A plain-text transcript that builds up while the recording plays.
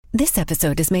This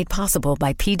episode is made possible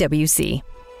by PwC.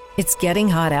 It's getting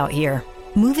hot out here.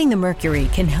 Moving the mercury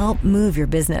can help move your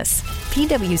business.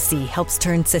 PwC helps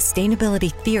turn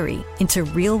sustainability theory into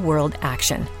real-world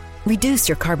action. Reduce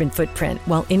your carbon footprint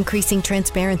while increasing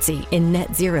transparency in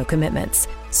net zero commitments.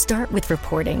 Start with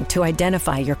reporting to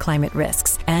identify your climate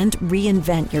risks and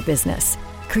reinvent your business.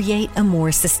 Create a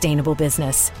more sustainable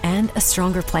business and a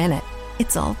stronger planet.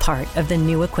 It's all part of The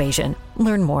New Equation.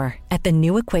 Learn more at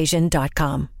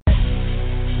thenewequation.com.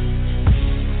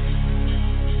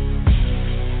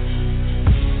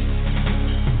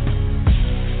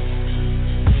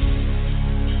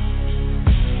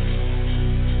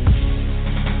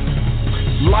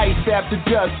 Life after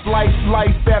dust,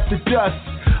 life after dust.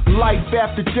 Life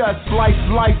after dust, life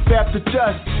after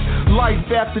dust.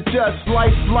 Life after dust,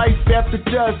 life after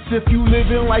dust. If you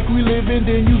living like we living,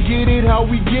 then you get it how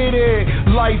we get it.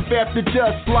 Life after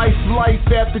dust, life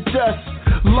after dust.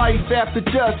 Life after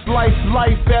dust, life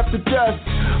after dust.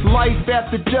 Life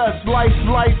after dust, life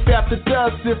after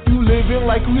dust. If you living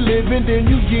like we living, then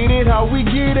you get it how we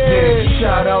get it. Yeah,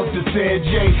 shout out to Ted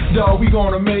J. Dawg, we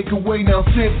gonna make a way. Now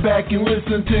sit back and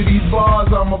listen to these bars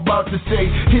I'm about to say.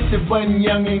 Hit the button,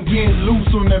 young, and get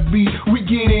loose on that beat. We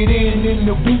get it in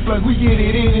the booth like we get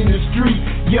it in the street.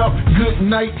 Yup, good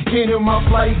night, into my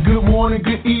flight. Good morning,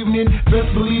 good evening.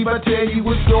 Best believe I tell you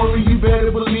a story, you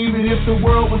better believe it. If the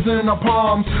world was in our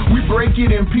palms, we break it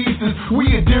in pieces. We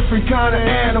a different kind of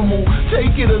animal.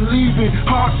 Take it or leave it.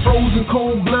 Heart frozen,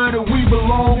 cold-blooded. We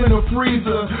belong in a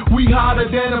freezer. We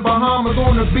hotter than the Bahamas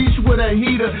on the beach with a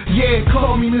heater. Yeah,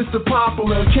 call me Mr.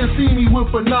 Popular. Can't see me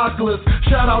with binoculars.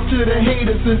 Shout out to the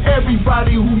haters and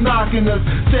everybody who knocking us.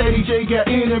 Teddy J got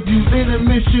interviews,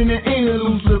 intermission and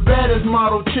interludes. The baddest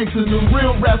model chicks and the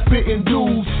real rap spitting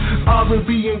dudes.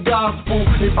 R&B and gospel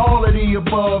and all of the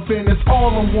above. And it's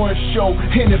all on one show.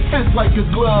 And it fits like a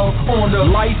glove on the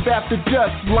life after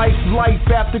dust, life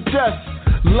after dust.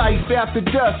 Life after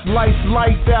dust, life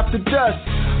after dust.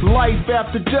 Life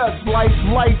after dust,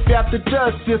 life after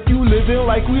dust. If you living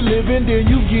like we living, then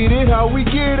you get it how we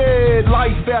get it.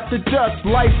 Life after dust,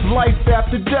 life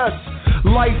after dust.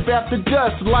 Life after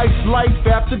dust, life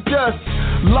after dust.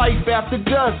 Life after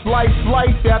dust,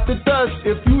 life after dust.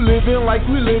 If you living like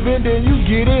we living, then you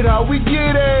get it how we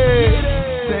get it.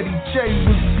 Teddy J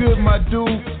was good, my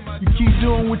dude. You keep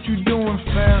doing what you doing,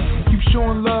 fam. Keep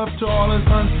showing love to all us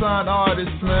unsigned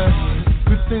artists, man.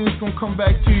 Good things gonna come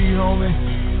back to you, homie.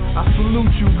 I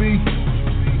salute you, B.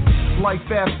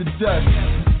 Life after dust.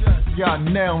 Y'all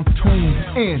now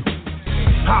tuned in.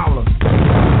 Holla.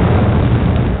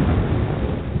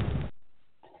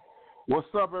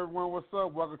 What's up, everyone? What's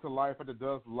up? Welcome to Life After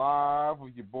Dust Live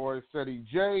with your boy, Teddy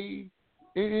J.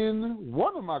 And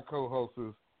one of my co-hosts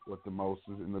with the most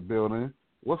is in the building.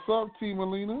 What's up, T.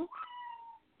 Melina?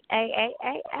 Hey.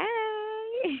 Hey.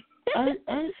 Is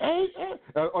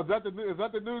that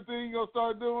the new thing you're gonna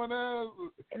start doing now?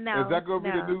 No. Is that gonna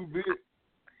be the new bit?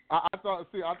 I thought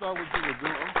what you were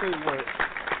doing. I'm telling you what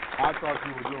I thought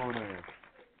you were doing there.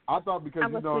 I thought because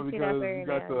you got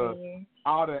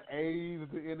all the A's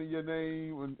at the end of your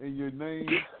name and your name.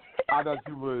 I thought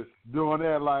you were doing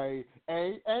that like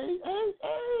A,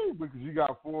 because you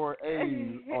got 4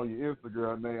 A's on your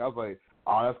Instagram name. I was like,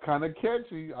 oh, that's kind of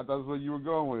catchy. I thought that's where you were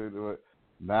going with it. But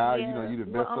now, you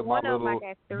done messed up my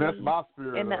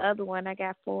spirit. And the other one, I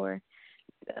got 4.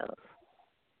 So.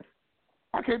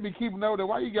 I can't be keeping up with it.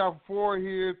 Why you got 4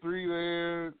 here, 3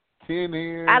 there, 10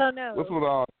 here? I don't know. What's with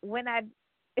all? When I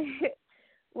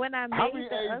how made many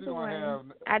the A's other you one, have?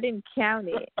 I didn't count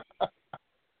it.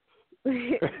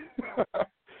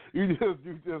 you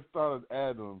just started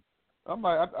adding them. I'm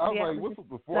like, what's with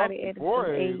the 4 A's?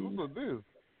 What's with this?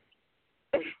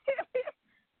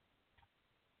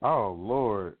 Oh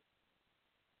Lord!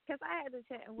 Because I had to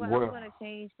change. I'm going to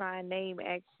change my name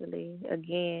actually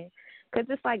again. Because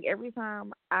it's like every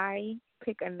time I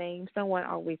pick a name, someone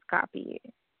always copy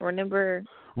it. Remember?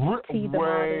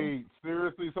 Wait,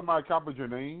 seriously? Somebody copied your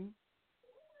name?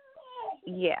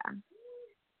 Yeah.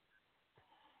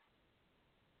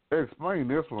 Explain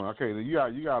this one. Okay, you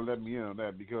gotta let me in on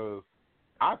that because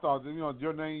I thought that,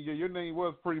 your name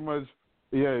was pretty much.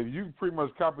 Yeah, you pretty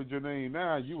much copied your name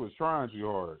now. You was trying too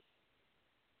hard.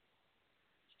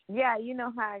 Yeah, you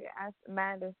know how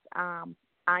mine is I'm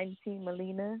T.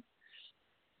 Melina.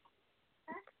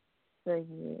 So,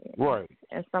 yeah. Right.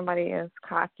 And somebody else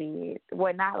copied it.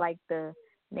 Well, not like the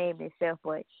name itself,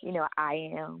 but,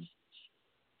 I am.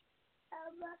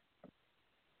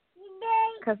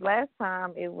 Because last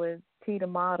time it was T the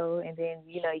model, and then,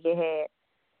 you had,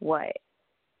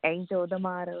 Angel the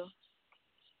model.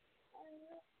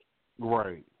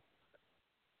 Right.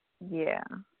 Yeah.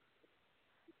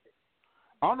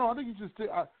 I don't know. I think you just.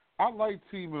 I like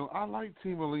T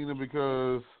Melina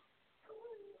because,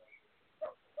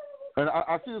 and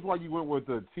I see that's why you went with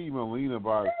the T Melina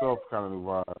by itself kind of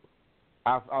vibe.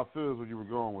 I feel that's where you were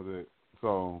going with it.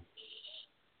 So,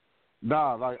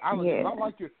 nah, like I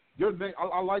like your name.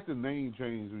 I like the name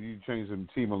change when you change them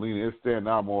T Melina. It stand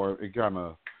out more. It got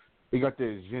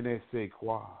that je ne sais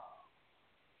quoi.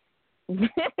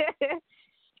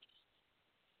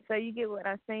 So you get what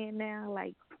I'm saying now?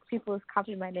 Like people is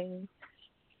copying my name.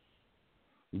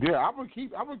 Yeah, I'm gonna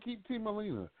keep T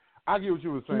Melina. I get what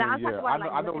you were saying. No,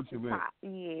 I know what you meant.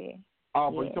 Yeah. Oh,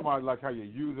 but you talking about like how your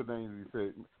username you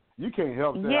said. You can't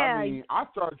help that. Yeah. I mean, I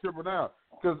started tripping out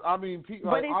because I mean,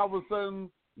 like all of a sudden,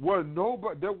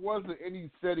 there wasn't any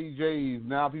Seti J's.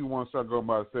 Now people want to start going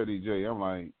by Seti J. I'm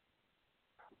like,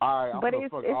 all right, I'm gonna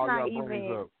fuck all y'all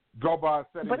brains up. Go by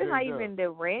Seti J. But it's not even the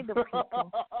random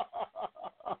people.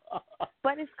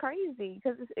 But it's crazy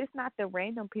because it's not the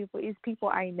random people. It's people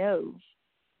I know.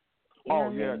 You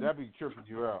know yeah, I mean? that'd be tripping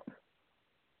you out.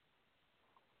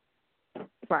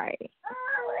 Right.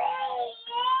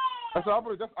 That's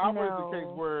always the case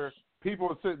where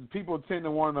people tend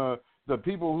to want to, the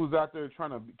people who's out there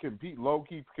trying to compete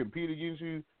low-key, compete against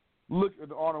you,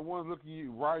 are the ones looking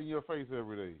you right in your face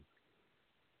every day.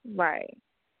 Right.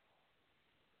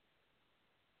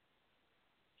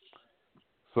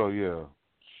 So, yeah.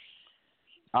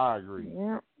 I agree.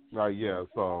 Yeah. Like, yeah,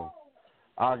 so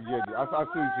I get it. I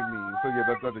see what you mean. So, yeah,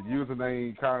 that's the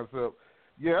username concept.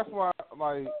 Yeah, that's why,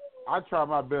 like, I try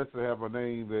my best to have a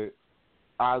name that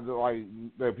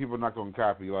that people are not going to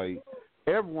copy. Like,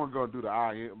 everyone's going to do the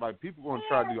I am. Like, people going to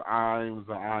try to do IMs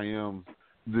and IMs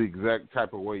the exact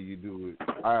type of way you do it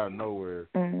out of nowhere.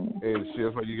 Mm-hmm. And shit,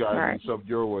 that's why you got to do stuff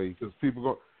your way. Because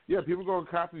people going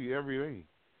to copy everything.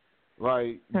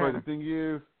 Like, but the thing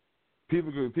is,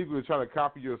 people will try to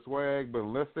copy your swag, but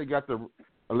unless they got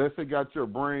your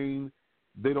brain,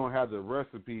 they don't have the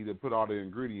recipe to put all the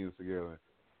ingredients together.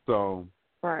 So,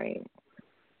 right.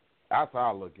 That's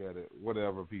how I look at it.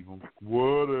 Whatever, people.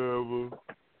 Whatever.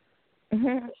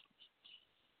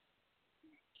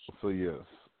 So yes.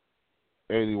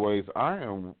 Anyways,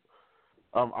 I'm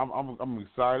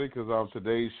excited because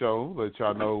today's show. Let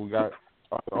y'all know we got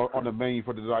on the menu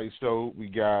for tonight's show. We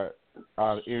got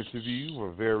an interview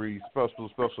with a very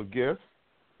special guest.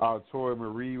 Tori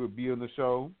Marie would be on the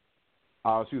show.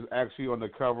 She was actually on the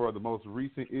cover of the most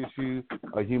recent issue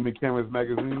of Human Chemist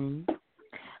magazine.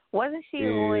 Wasn't she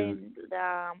on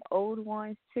the old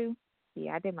ones too?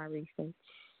 Yeah, I did my research.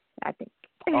 I think.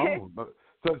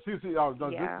 So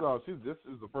this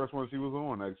is the first one she was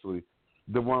on actually.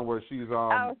 The one where she's she's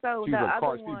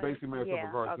she basically made herself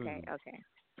a cartoon. Okay.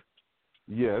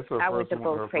 Yeah, it's her I first went to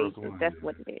one. both pages. That's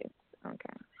what it is.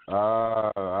 Okay.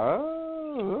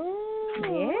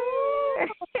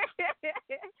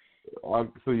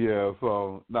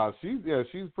 Yeah.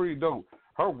 She's pretty dope.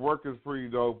 Her work is pretty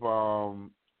dope.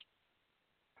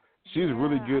 She's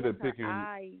really good at picking.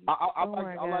 I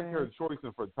like her choice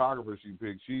in photographers she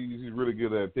picked. She's really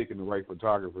good at picking the right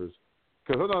photographers.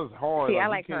 Because it's hard. See, I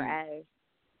like her eyes.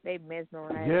 They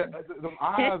mesmerize. Yeah, them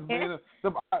eyes, man.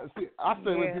 I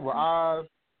stay with people's eyes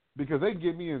because they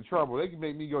get me in trouble. They can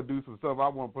make me go do some stuff I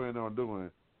wasn't planning on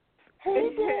doing. Hey,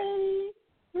 Daddy.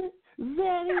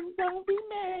 Zaddy, don't be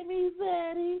mad at me,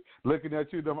 Zaddy. Looking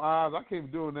at you, them eyes. I can't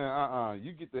be doing that.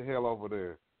 You get the hell over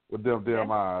there with them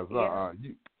damn eyes.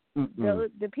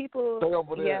 The people. Stay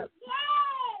over there. Yeah.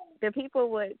 The people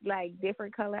with like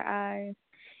different color eyes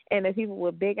and the people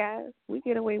with big eyes, we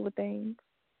get away with things.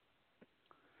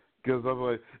 Because I'm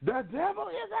like, the devil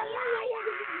is a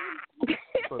liar.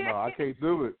 So no, I can't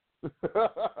do it.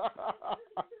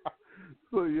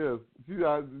 So yes, you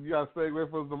gotta stay away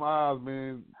from some eyes,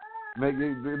 man. Make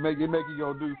you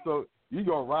gonna do so. You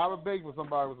gonna rob a bank with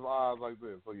somebody with some eyes like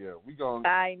this. So yeah, we gonna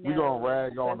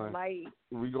rag on her.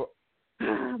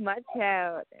 My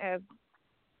child has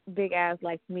big eyes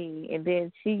like me, and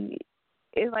then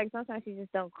it's like sometimes she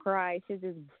just don't cry. She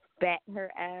just bat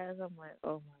her eyes. I'm like,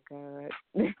 oh my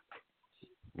God.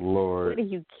 Lord. Where do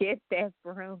you get that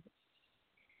from?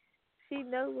 She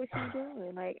knows what she's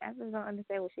doing. Like, I just don't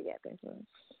understand what she got that from.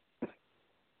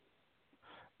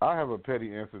 I have a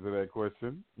petty answer to that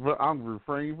question, but I'm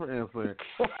refraining from answering.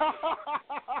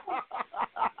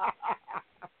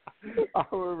 I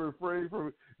will refrain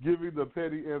from giving the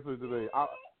petty answer today.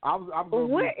 I'm going to be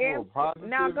full of positivity.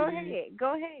 No,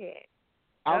 go ahead.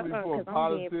 I'm going to be full of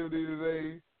positivity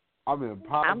today. I'm in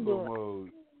positive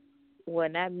mode. Well,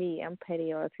 not me. I'm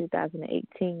petty on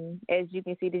 2018. As you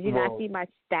can see, did you not see my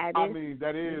status? I mean,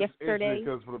 that is yesterday?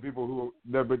 Because for the people who have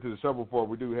never been to the show before,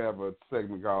 we do have a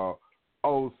segment called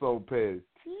Oh So Petty.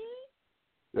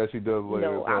 that she does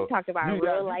later. No, so I'm talking about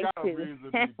real life too.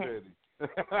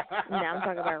 No, I'm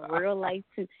talking about real life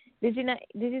too. Did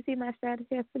you see my status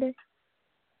yesterday?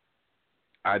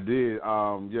 I did.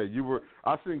 Yeah, you were.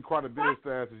 I seen quite a bit of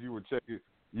stats as you were checking.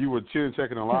 You were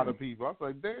checking a lot of people. I was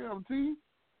like, damn, T,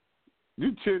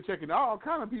 you checking all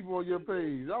kind of people on your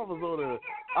page. I was on there.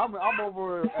 I'm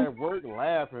over at work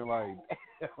laughing like.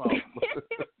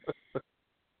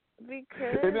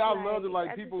 Because, and then I loved it,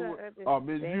 like people.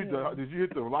 Man, did you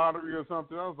hit the lottery or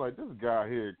something? I was like, this guy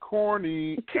here,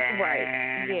 corny.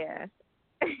 Right? Yeah.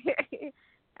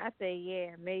 I say,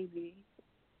 yeah, maybe.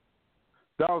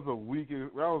 That was a weak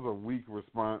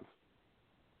response.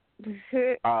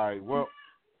 All right, well,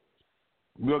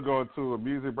 we'll go into a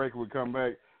music break and we'll come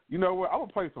back. You know what? I'm going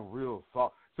to play some real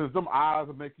soft. Since them eyes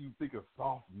will make you think of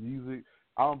soft music,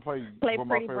 I'm going to play one of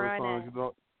my favorite songs. You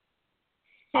know,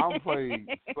 I'm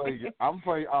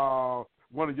play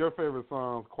one of your favorite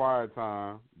songs, Quiet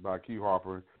Time by Key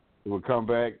Harper. We'll come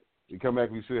back. We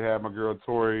should have my girl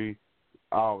Tori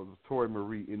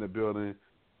Marie in the building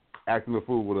acting the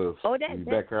fool with us. Oh, that's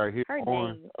back right here her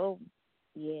on. name. Oh,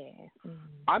 yeah.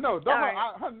 I know.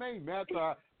 Her name matches.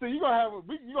 So you're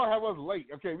gonna have us late.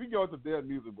 Okay, we go to dead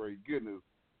music break. Goodness.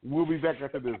 We'll be back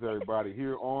after this, everybody,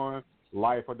 here on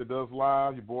Life After Dusk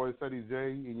Live. Your boy Ceddy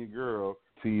J and your girl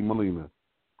T Molina.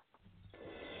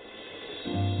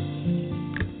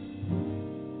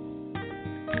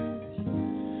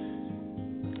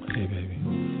 Hey, baby.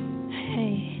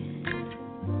 Hey.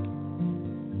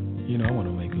 You know, I want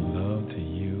to make love to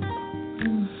you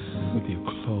with your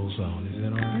clothes on. Is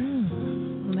that all right?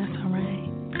 That's all right.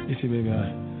 You see, baby,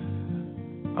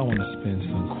 I want to spend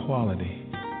some quality,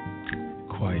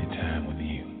 quiet time with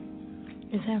you.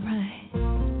 Is that right?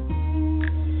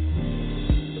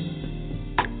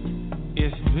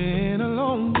 It's been a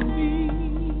long week,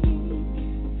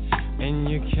 and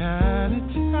you're kind of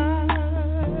tired.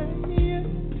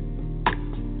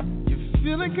 You're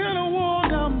feeling kind of worn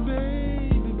down, baby.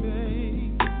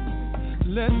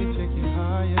 Let me take you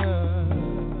higher.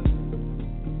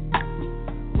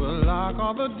 We'll lock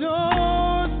all the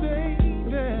doors,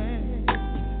 baby,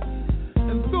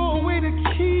 and throw away the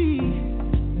key.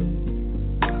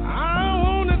 I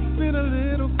want to spend a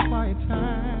little quiet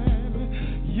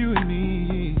time, you and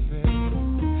me, baby.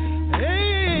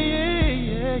 Hey,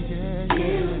 yeah.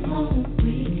 Feeling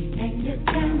lonely and you're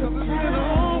kind of tired.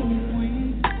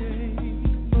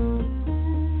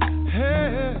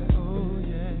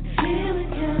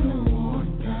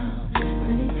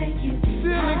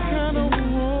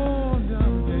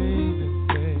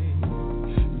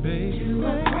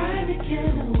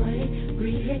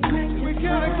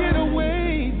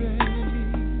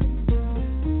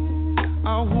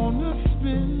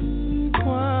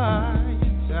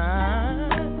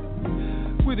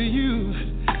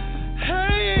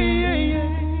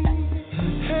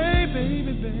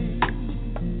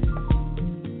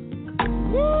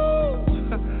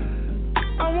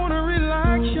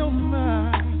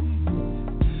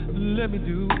 Let me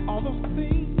do all those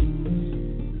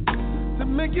things to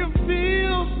make you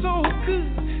feel so good,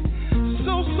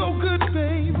 so good,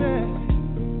 baby.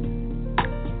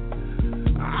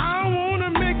 I want to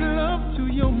make love to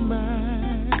your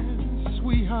mind,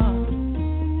 sweetheart.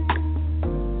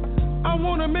 I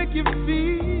want to make you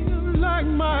feel like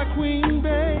my queen,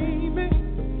 baby.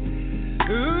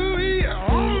 Ooh, yeah.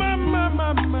 Oh,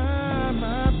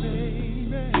 my baby.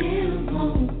 Feel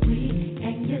lonely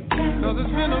and you're kind of 'Cause it's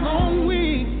been a long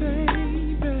week,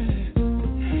 baby.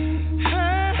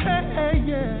 Hey,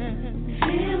 yeah.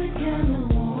 Feeling kind of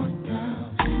worn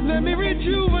down. Let me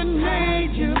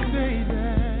rejuvenate you, baby.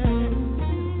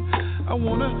 I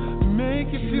wanna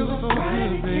make you feel so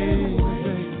good, baby.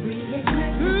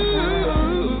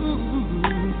 Ooh,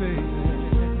 baby.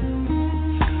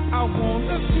 I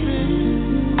wanna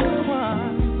spend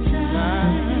quiet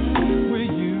time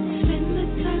with you.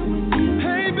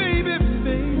 Hey, baby.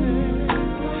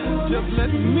 Just let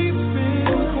me spend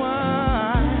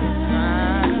quiet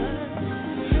time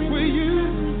with you.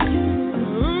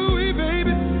 Ooh,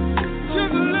 baby.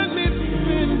 Just let me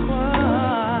spend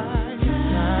quiet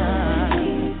time.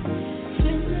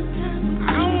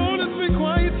 I want to spend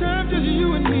quiet time, just you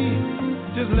and me.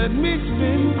 Just let me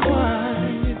spend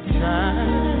quiet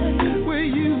time with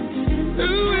you.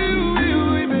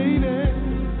 Ooh, baby.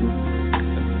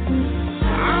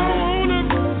 I want to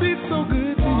be so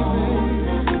good to you,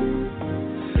 baby.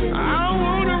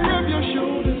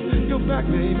 Your back,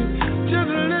 baby. Just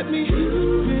let me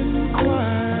spend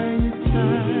quiet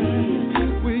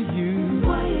time with you.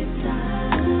 Quiet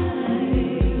time.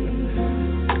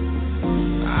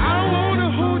 I wanna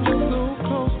hold you so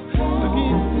close.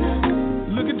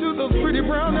 Look into those pretty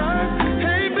brown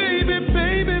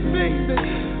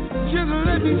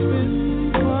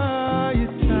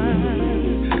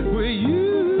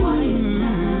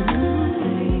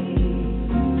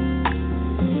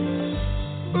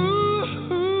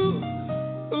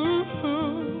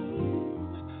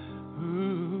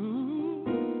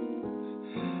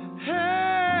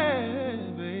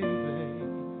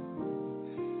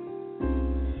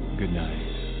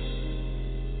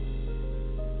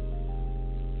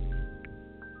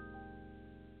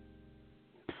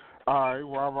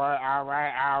All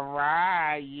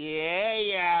right.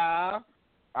 Yeah.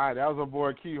 All right, that was our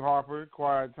boy Key Harper,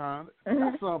 Quiet Time.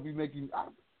 That song be making,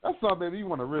 that song baby, you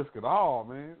want to risk it all,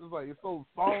 man. It's like, it's so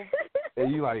soft.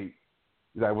 And you like,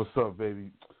 what's up,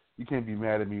 baby? You can't be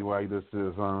mad at me while you listen to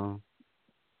this song.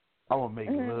 I want to make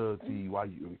love to you while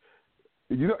you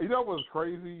know what's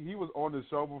crazy? He was on the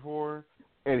show before,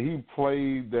 and he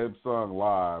played that song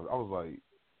live. I was like,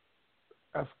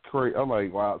 that's crazy. I'm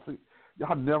like, wow. See,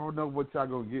 y'all never know what y'all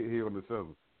going to get here on the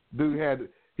show. Dude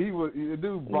brought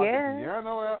the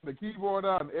piano out, the keyboard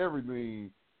out, and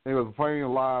everything, and was playing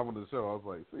live on the show. I was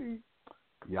like, see,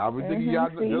 y'all be thinking y'all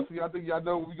think y'all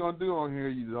know what we going to do on here.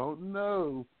 You don't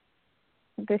know.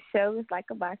 The show is like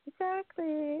a box of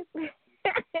chocolate.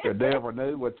 You never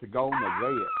know what you're going to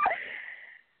get.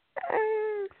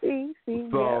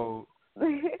 So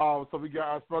we got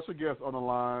our special guest on the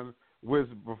line. Which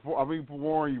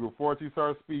warn you before she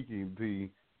starts speaking.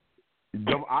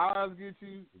 Them eyes get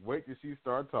you. Wait till she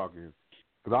start talking.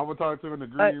 Because I was talking to her in the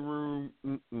green room.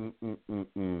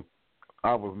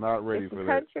 I was not ready for that.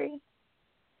 Country.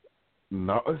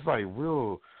 No, it's like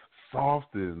real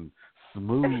soft and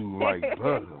smooth like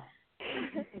butter.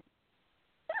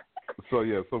 So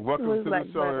welcome to the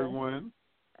show, everyone.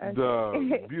 Okay.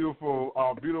 The beautiful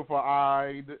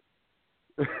eyed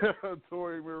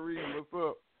Tori Marie, what's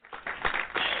up?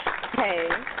 Hey.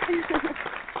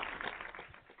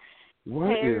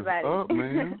 What hey, is up,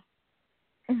 man?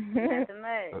 Nothing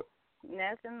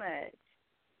much.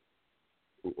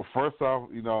 First off,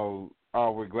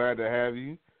 we're glad to have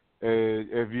you. And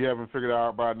if you haven't figured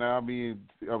out by now, me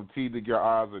and T think your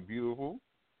eyes are beautiful.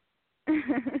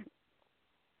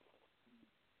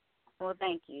 Well,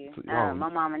 thank you. My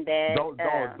mom and dad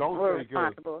were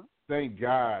responsible. Thank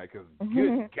God, because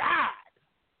good God,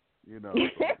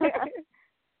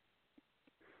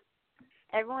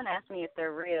 Everyone asks me if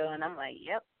they're real, and I'm like,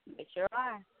 yep, they sure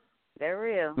are. They're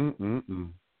real.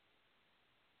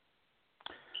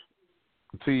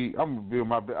 See, I'm gonna be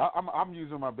my best. I'm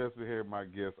using my best behavior, my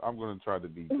guests. I'm gonna try to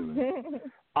be today.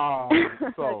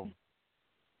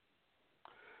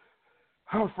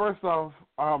 First off,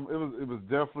 it was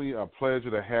definitely a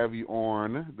pleasure to have you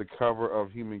on the cover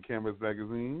of Human Canvas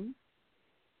magazine.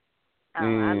 I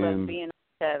love being on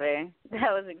the cover.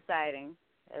 That was exciting.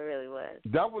 It really was.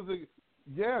 That was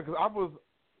because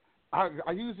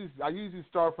I usually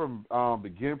start from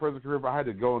beginning personal career, but I had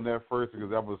to go in that first because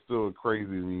that was still crazy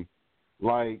to me.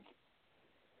 Like,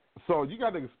 so you got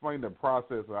to explain the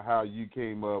process of how you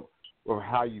came up or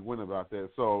how you went about that.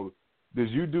 So,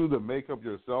 did you do the makeup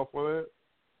yourself for that?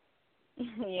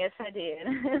 Yes, I did.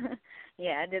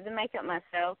 Yeah, I did the makeup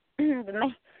myself.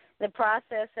 The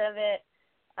process of it,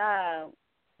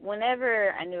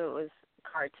 whenever I knew it was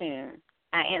cartoon,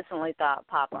 I instantly thought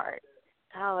pop art.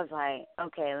 So I was like,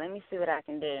 okay, let me see what I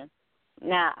can do.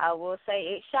 Now, I will say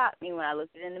it shocked me when I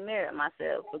looked in the mirror at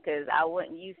myself because I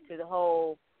wasn't used to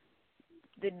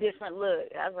the different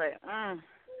look. I was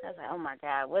like, oh my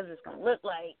God, what's this going to look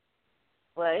like?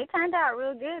 But it turned out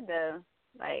real good, though.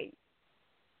 Like,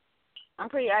 I'm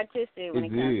pretty artistic when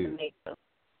it comes to makeup.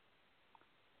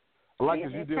 Like,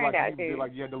 because you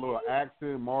had the little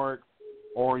accent mark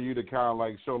on you to kind of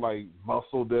like show like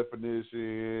muscle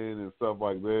definition and stuff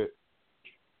like that.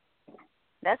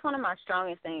 That's one of my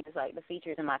strongest things, like the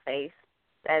features in my face.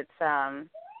 That's my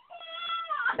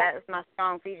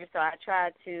strong feature, so I try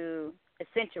to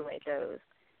accentuate those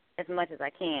as much as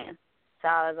I can. So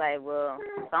I was like, well,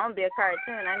 if I'm going to be a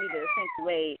cartoon, I need to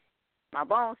accentuate my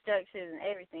bone structures and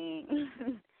everything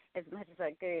as much as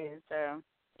I could. So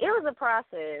it was a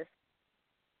process.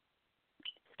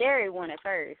 Scary one at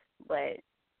first, but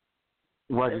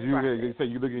right, because you say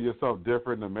you look at yourself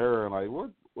different in the mirror and like,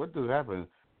 what does happen?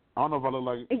 I don't know if I look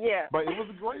like but it was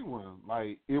a great one.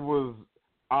 Like, it was,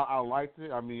 I liked it.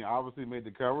 I mean, obviously made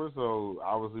the cover, so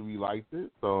obviously we liked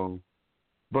it. So,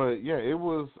 but yeah, it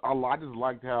was, I just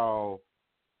liked how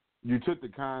you took the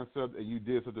concept and you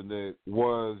did something that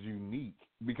was unique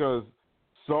because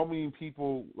so many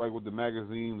people, like with the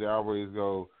magazine, they always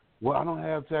go, well, I don't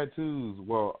have tattoos.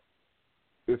 Well,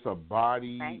 it's a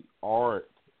body art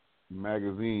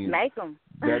magazine. Make them.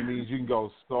 That means you can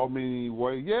go so many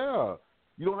ways. Yeah.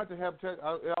 You don't have to have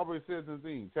I always said the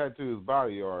thing, tattoos,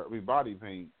 body art, body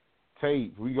paint,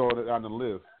 tape. We go down the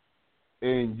list.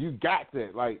 And you got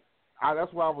that. Like,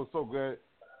 that's why I was so glad.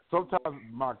 Sometimes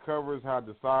my covers, how I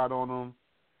decide on them,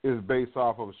 is based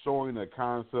off of showing the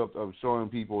concept of showing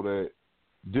people that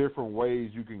different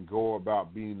ways you can go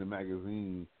about being the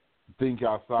magazine. Think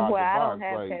outside the box. Well, I don't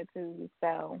have tattoos,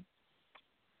 so.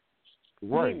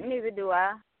 Right. Neither do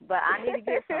I, but I need to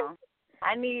get some.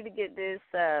 I need to get this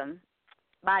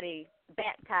body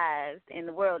baptized in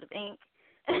the world of ink.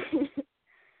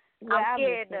 Well, I'm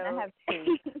scared though. I have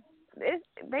two.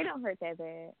 They don't hurt that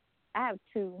bad. I have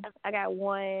two. I got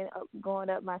one going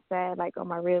up my side, like on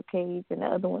my rib cage, and the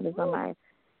other one is on my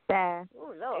thigh.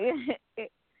 Ooh, Lord.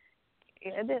 It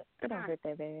don't hurt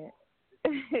that bad.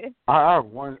 I have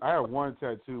one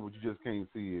tattoo, but you just can't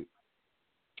see it.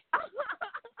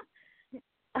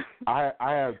 I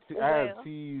have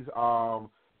T's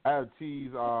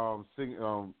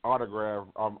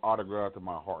autographed to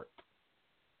my heart.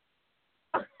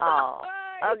 Oh,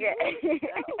 okay.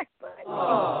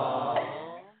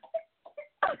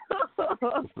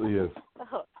 Yes.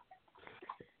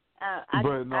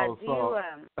 But no,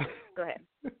 go ahead.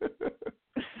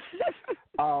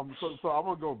 So I'm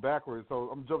gonna go backwards. So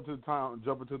I'm jumping to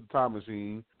the time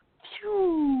machine.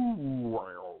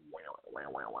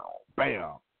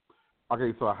 Bam.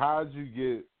 Okay, so how did you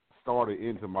get started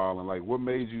into modeling? Like, what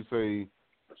made you say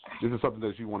this is something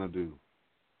that you want to do?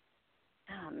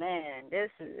 Oh man, this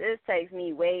takes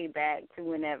me way back to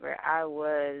whenever I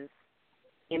was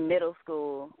in middle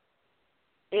school.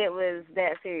 It was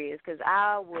that serious because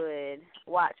I would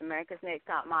watch America's Next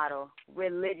Top Model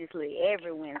religiously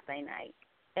every Wednesday night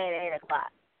at 8:00.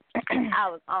 I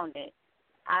was on it.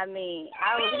 I mean,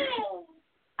 I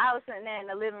was sitting there in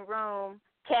the living room,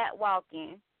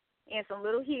 catwalking in some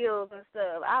little heels and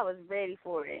stuff. I was ready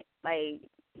for it. Like,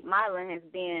 modeling has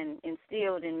been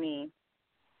instilled in me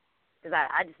because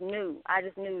I just knew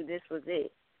this was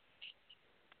it.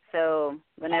 So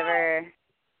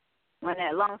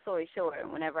long story short,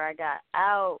 whenever I got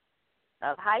out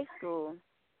of high school,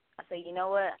 I said, you know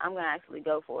what, I'm going to actually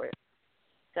go for it.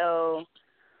 So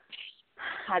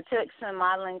I took some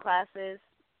modeling classes,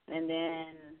 and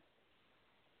then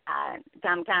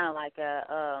I'm kind of like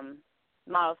a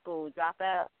model school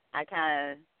dropout. I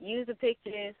kind of used the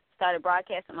pictures, started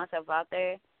broadcasting myself out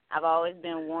there. I've always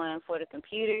been one for the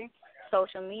computer,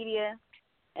 social media,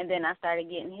 and then I started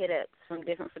getting hit up from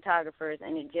different photographers,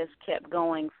 and it just kept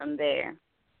going from there.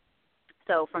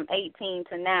 So from 18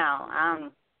 to now,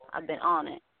 I've been on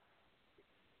it,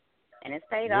 and it's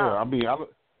paid off. Yeah, I mean,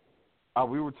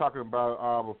 we were talking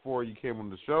about before you came on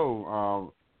the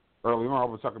show early on. I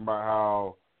was talking about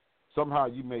how somehow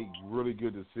you make really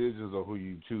good decisions of who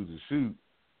you choose to shoot,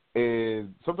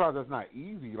 and sometimes that's not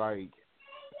easy. Like,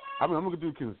 I mean, I'm looking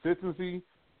through consistency,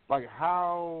 like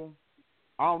how.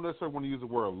 I don't necessarily want to use the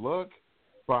word luck,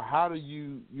 but how are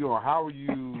you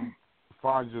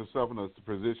find yourself in a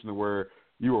position where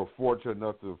you are fortunate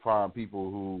enough to find people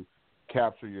who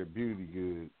capture your beauty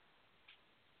good?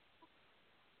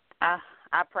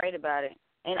 I prayed about it.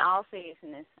 In all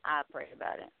seriousness, I prayed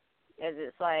about it. Because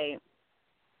it's like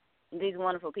these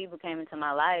wonderful people came into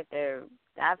my life.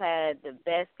 I've had the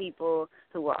best people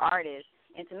who were artists.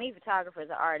 And to me, photographers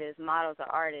are artists, models are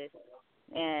artists,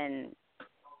 and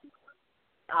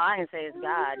all I can say is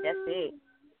God. That's it.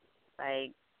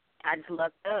 Like, I just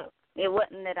lucked up. It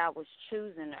wasn't that I was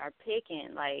choosing or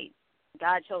picking. Like,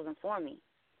 God chose them for me.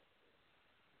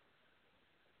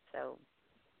 So.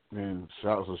 Man,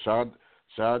 shout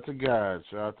out to God.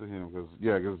 Shout out to Him. Because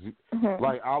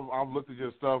like, I've looked at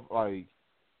your stuff, like,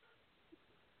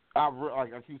 I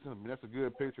keep saying, that's a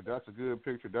good picture, that's a good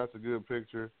picture, that's a good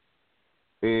picture.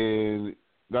 And,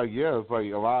 like, yeah, it's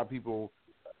like a lot of people,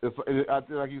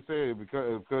 like you said,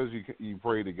 because you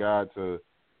pray to God to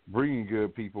bring in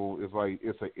good people, it's like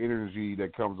it's an energy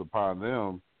that comes upon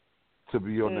them to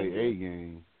be on their A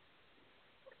game.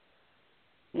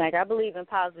 Like, I believe in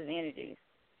positive energies.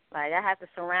 Like, I have to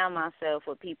surround myself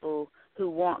with people who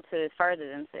want to further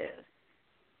themselves.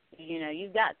 You know,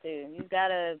 you've got to. You've got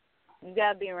to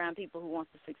be around people who want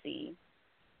to succeed.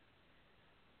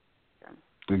 So.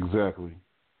 Exactly.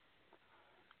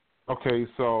 Okay,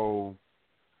 so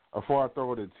before I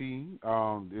throw it at T,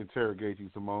 interrogate you,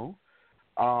 Simone,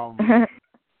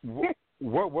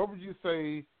 what would you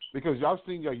say, because I've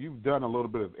seen you've done a little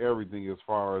bit of everything as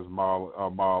far as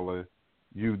modeling.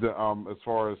 You've done, as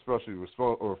far as especially with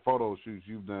photo shoots,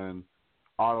 you've done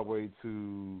all the way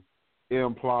to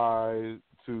implied,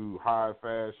 to high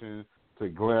fashion, to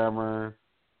glamour,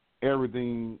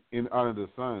 everything under the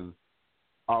sun.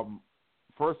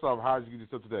 First off, how did you get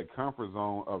yourself to that comfort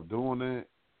zone of doing it?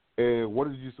 And what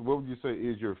would you say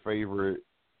is your favorite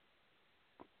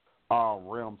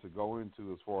realm to go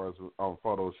into as far as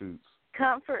photo shoots?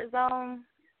 Comfort zone?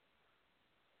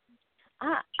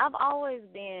 I've always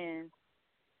been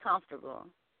comfortable.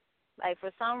 Like,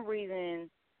 for some reason,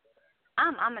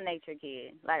 I'm a nature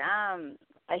kid. Like, I'm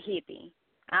a hippie.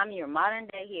 I'm your modern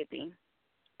day hippie,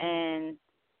 and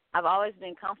I've always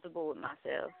been comfortable with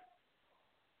myself.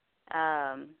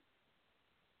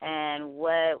 And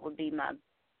what would be my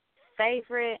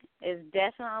favorite is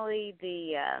definitely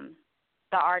the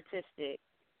artistic.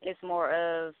 It's more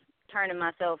of turning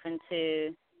myself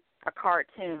into a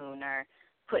cartoon or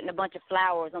putting a bunch of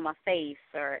flowers on my face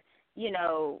or,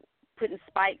 putting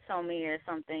spikes on me or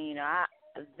something.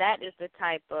 That is the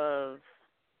type of,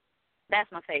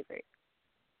 that's my favorite.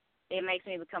 It makes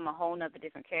me become a whole nother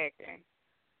different character.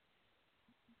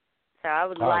 So I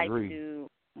would like to do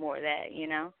more of that,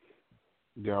 Yeah,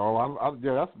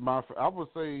 that's I would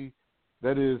say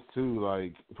that is too.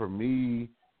 Like for me,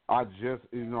 I just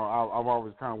I've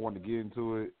always kind of wanted to get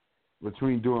into it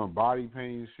between doing body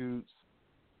painting shoots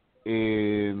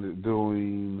and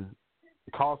doing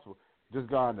cosplay. Just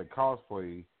got into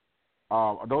cosplay.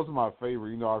 Those are my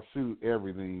favorite. I shoot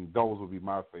everything. Those would be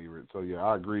my favorite. So yeah,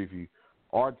 I agree with you.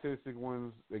 Artistic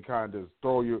ones, they kind of just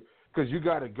throw you because you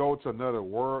got to go to another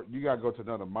world. You got to go to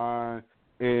another mind,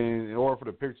 and in order for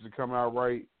the picture to come out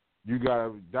right,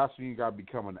 that's when you got to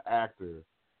become an actor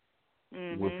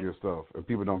with your stuff. And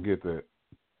people don't get that.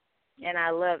 And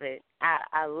I love it.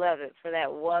 I love it for that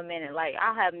 1 minute. Like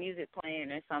I'll have music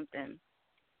playing or something.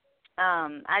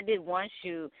 I did one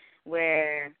shoot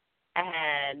where I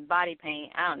had body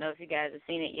paint. I don't know if you guys have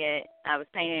seen it yet. I was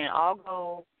painting it all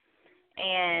gold,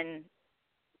 and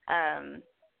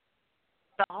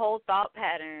the whole thought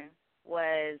pattern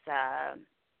was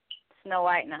Snow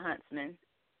White and the Huntsman.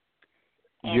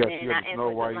 And yes, then you got the Snow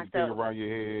White thing around your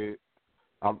head.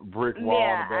 Brick wall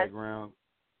in the background.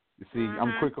 You see,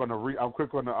 I'm quick on the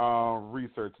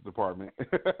research department.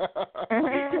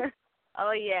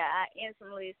 Oh yeah, I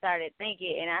instantly started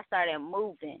thinking, and I started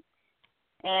moving,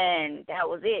 and that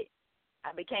was it.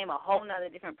 I became a whole nother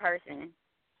different person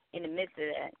in the midst of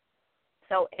that.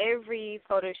 So every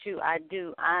photo shoot I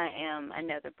do, I am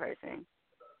another person.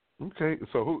 Okay,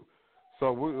 so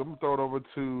I'm gonna throw it over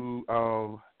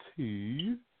to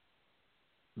T.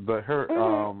 Let her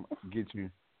get you.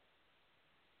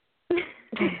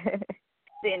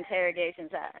 The interrogation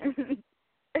time.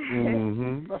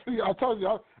 See, I told you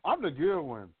I'm the good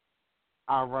one.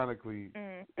 Ironically,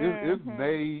 it's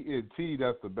May and T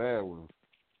that's the bad ones.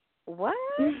 What?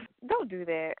 Don't do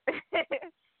that.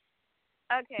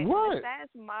 Okay. What?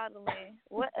 Besides modeling,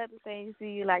 what other things do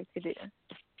you like to do?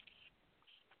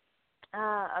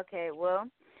 Okay. Well,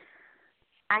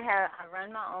 I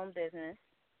run my own business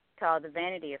called The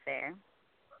Vanity Affair.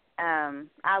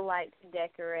 I like to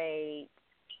decorate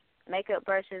makeup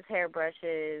brushes, hair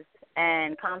brushes,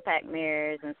 and compact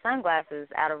mirrors and sunglasses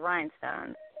out of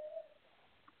rhinestones.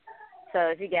 So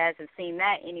if you guys have seen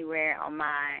that anywhere on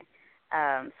my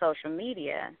social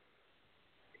media,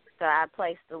 so I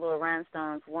placed the little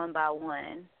rhinestones one by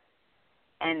one,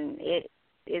 and it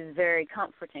is very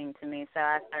comforting to me, so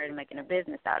I started making a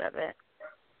business out of it.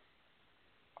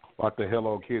 Like the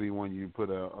Hello Kitty one you put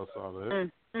out, I saw that.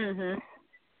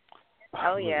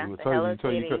 Oh yeah, the Hello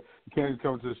Kitty. You can't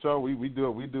come to the show. We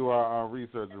do our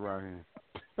research around here.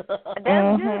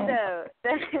 That's good though.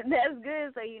 That's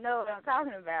good. So you know what I'm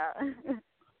talking about.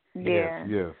 Yeah.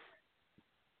 Yes.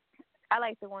 I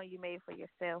like the one you made for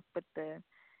yourself with the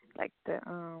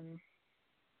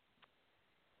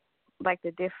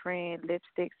different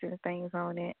lipsticks and things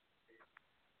on it.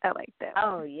 I like that one.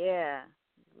 Oh yeah,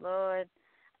 Lord.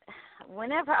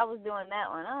 Whenever I was doing that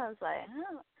one, I was like,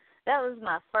 that was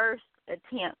my first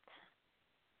attempt.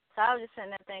 So I was just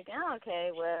sitting there thinking,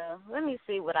 okay, well, let me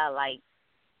see what I like.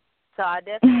 So I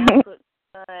definitely put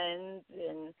buns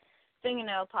and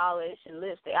fingernail polish and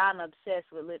lipstick. I'm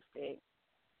obsessed with lipstick.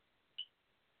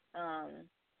 I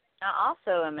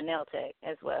also am a nail tech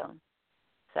as well.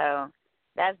 So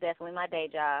that's definitely my day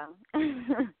job.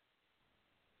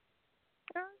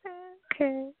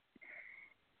 Okay.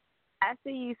 I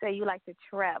see you say you like to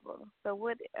travel. So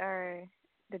what are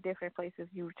the different places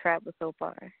you've traveled so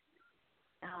far?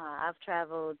 I've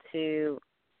traveled to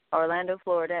Orlando,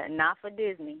 Florida, not for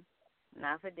Disney.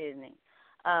 I've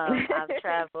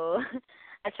traveled.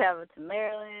 I traveled to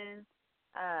Maryland.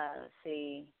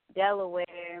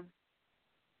 Delaware.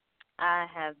 I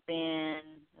have been,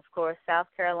 of course, South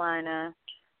Carolina.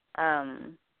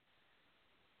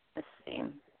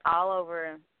 All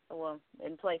over. Well,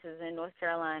 in places in North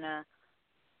Carolina.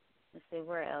 Let's see,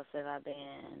 where else have I been?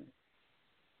 I'm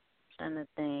trying to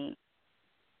think.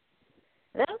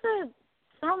 Those are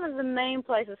some of the main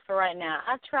places for right now.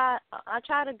 I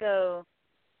try to go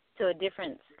to a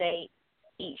different state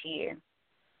each year.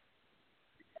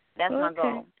 That's my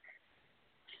goal.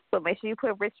 But make sure you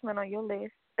put Richmond on your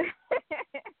list.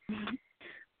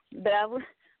 But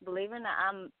believe it or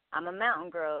not, I'm a mountain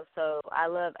girl, so I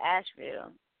love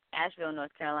Asheville,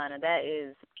 North Carolina. That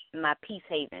is my peace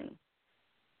haven.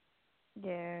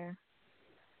 Yeah.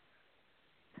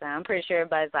 So I'm pretty sure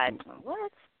everybody's like,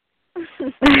 what?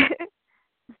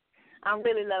 I'm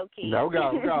really low key. Now we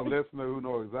got a listener who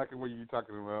knows exactly what you're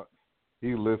talking about.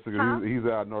 He's listening. Huh? He's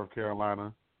out of North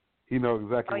Carolina. He knows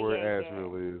exactly where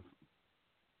Asheville is.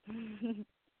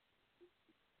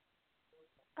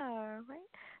 All right.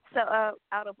 So,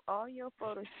 out of all your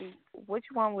photo shoots, which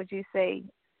one would you say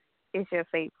is your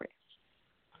favorite?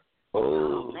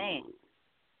 Oh man.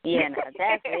 Yeah, no,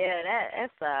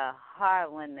 that's a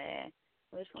hard one there.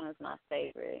 Which one is my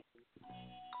favorite?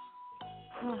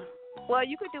 Well,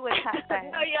 you could do a top 5.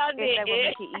 No, y'all did. That would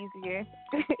make it easier.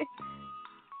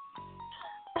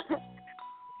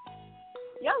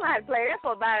 Y'all might have played that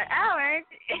for about an hour, ain't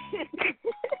you?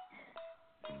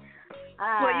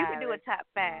 Well, you could do a top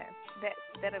 5.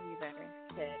 That'll be better.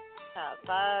 Okay. Top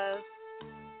 5.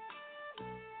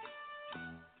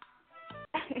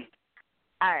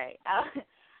 All right.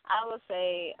 I will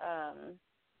say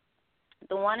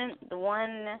the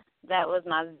one that was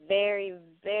my very,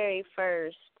 very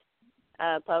first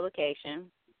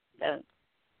publication,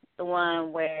 the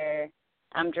one where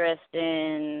I'm dressed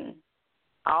in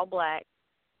all black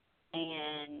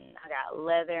and I got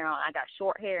leather on. I got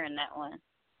short hair in that one.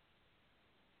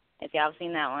 If y'all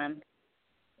seen that one.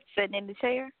 Sitting in the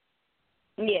chair?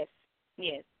 Yes.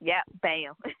 Yep,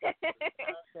 bam.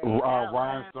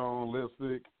 Rhinestone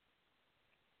lipstick.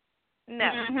 No.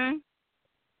 Mm-hmm.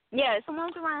 Yeah, someone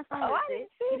with rhinestone lipstick. I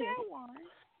didn't see that one.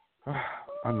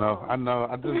 I know.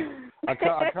 I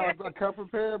come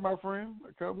prepared, my friend.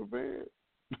 I come prepared.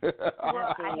 Well,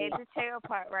 I had the tail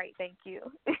part right. Thank you.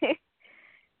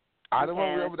 That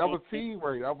was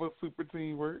teamwork. That was super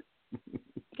teamwork.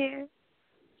 Yeah.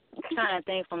 I'm trying to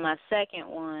think for my second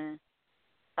one.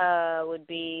 Would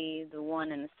be the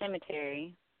one in the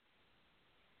cemetery.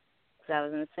 Because I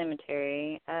was in the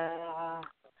cemetery.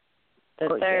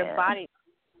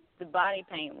 The body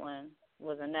paint one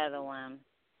was another one.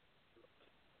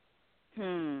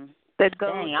 The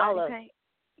gold body paint?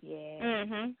 Yeah.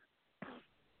 Mhm.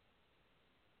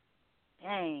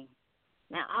 Dang.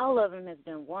 Now, all of them has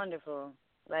been wonderful.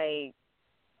 Like,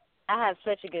 I have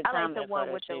such a good time. I like the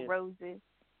one with the roses.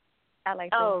 I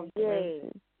like the one with the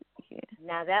roses. Yeah.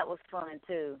 Now, that was fun,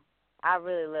 too. I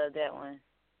really loved that one.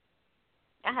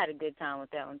 I had a good time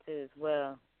with that one, too, as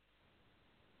well.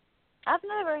 I've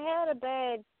never had a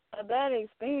bad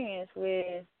experience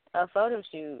with a photo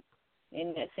shoot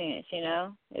in that sense, you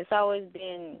know? It's always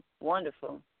been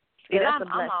wonderful. Because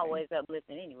I'm always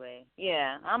uplifting anyway.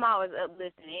 Yeah, I'm always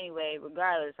uplifting anyway,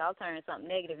 regardless. I'll turn something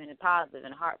negative into positive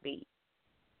in a heartbeat.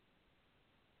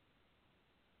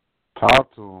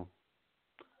 Talk to him.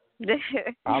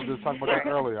 I was just talking about that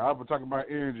earlier. I was talking about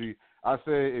energy. I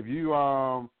said if you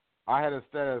I had a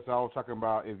status. I was talking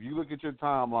about if you look at your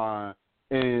timeline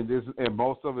and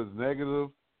most of it's negative,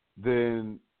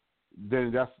 then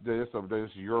that's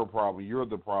your problem. You're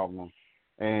the problem,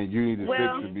 and you need to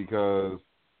fix it because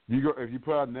if you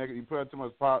put out too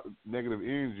much negative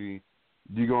energy,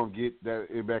 you're gonna get that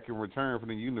back in return from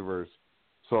the universe.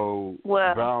 So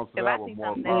balance it out with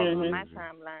more positive energy. My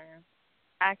timeline,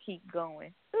 I keep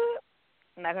going.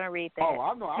 I'm not gonna read that. Oh,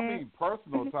 I know. I mean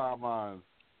personal timelines,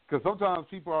 because sometimes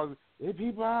people are like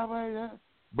that,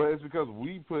 but it's because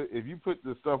if you put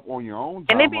the stuff on your own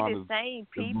timeline, and it be the same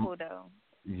people though.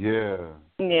 Yeah.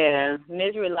 Yeah,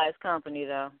 misery likes company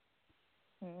though.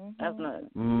 Mm-hmm. That's not.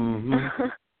 Mm-hmm.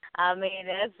 I mean,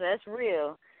 that's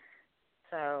real.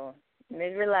 So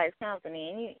misery likes company,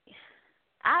 and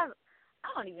I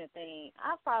don't even think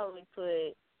I probably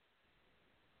put.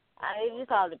 It just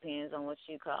all depends on what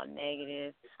you call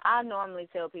negative. I normally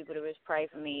tell people to just pray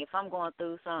for me. If I'm going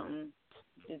through something,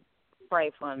 just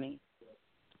pray for me.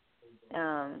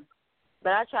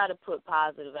 But I try to put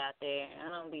positive out there. I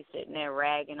don't be sitting there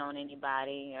ragging on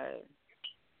anybody or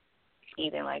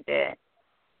anything like that.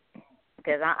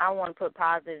 Because I want to put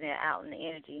positive out in the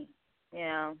energy,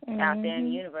 out there in the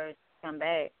universe, come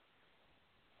back.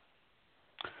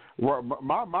 Well,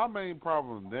 my main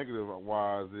problem,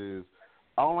 negative-wise, is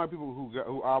I don't like people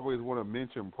who always want to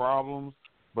mention problems,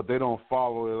 but they don't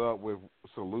follow it up with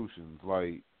solutions.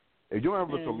 Like, if you don't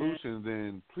have a solution,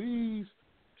 then please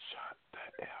shut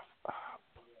the F up.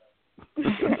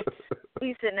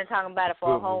 We sitting there talking about it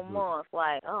for a whole month.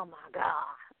 Like, oh my God,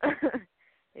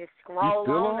 just scroll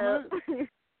on up.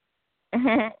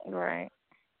 Right.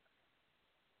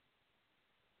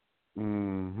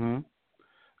 Mhm.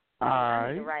 I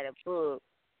need to write a book.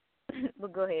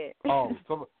 But go ahead. Oh,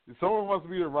 someone wants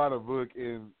me to write a book,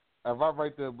 and if I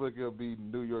write that book, it'll be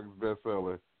New York's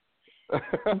bestseller.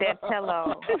 That's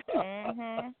hello.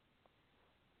 Mhm.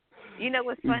 You know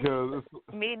what's funny?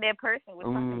 Me and that person was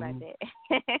talking about that.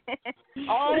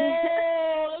 Oh,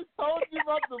 I told you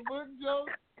about the book joke?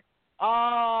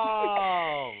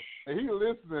 Oh, and he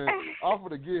listening. I'm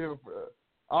gonna get him.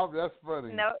 That's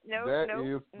funny. No, that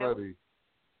is funny.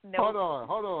 No.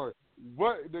 Hold on.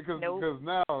 What? Because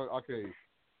now, okay.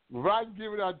 If I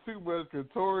give it out too much, because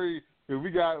Tori, because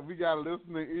we got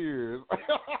listening ears. But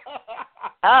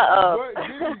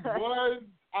give me one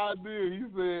idea. He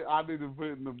said I need to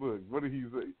put in the book. What did he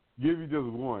say? Give me just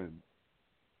one.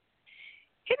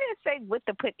 He didn't say what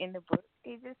to put in the book.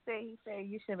 He said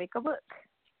you should make a book.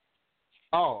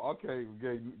 Oh, okay,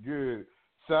 good.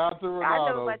 Shout out to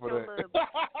Ronaldo for that.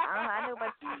 I know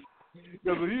about you.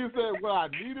 Because when he said what I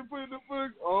need to put in the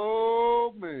book,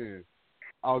 oh man.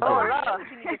 Okay. Oh, Lord,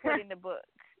 you need to put in the book.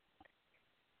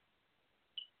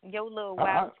 Your little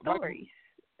wild stories.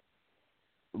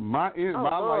 My life is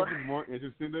more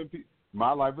interesting than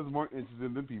my life is more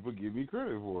interesting than people give me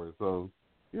credit for it. So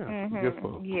yeah, guess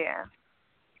so. Yeah.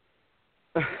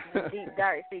 Deep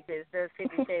dark secrets, those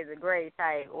 50 Shades of Grey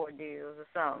type ordeals or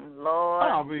something. Lord.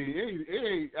 I mean,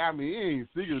 it ain't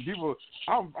secret. People,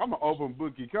 I'm an open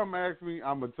book. You come ask me,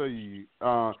 I'm gonna tell you.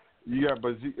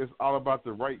 It's all about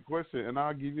the right question, and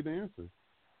I'll give you the answer.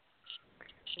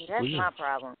 That's my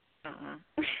problem. Let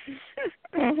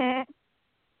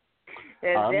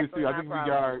me see. I think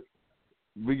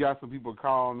we got some people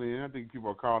calling in. I think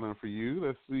people are calling in for you.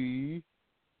 Let's see.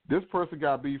 This person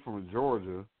got beef from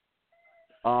Georgia.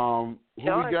 Who we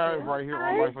got right here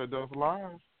on Life Adults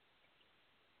Live?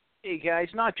 Hey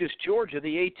guys, not just Georgia,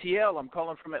 the ATL. I'm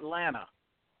calling from Atlanta.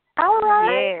 All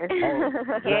right.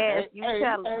 Yes. Yes. You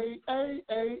tell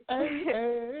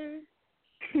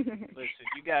Listen,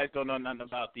 you guys don't know nothing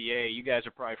about the A. You guys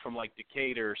are probably from like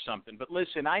Decatur or something. But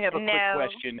listen, I have a quick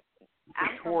question for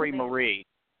Tori Marie.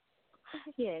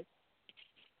 Yes.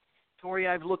 Tori,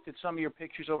 I've looked at some of your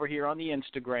pictures over here on the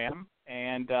Instagram,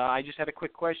 and I just had a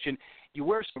quick question. You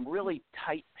wear some really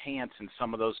tight pants in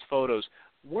some of those photos.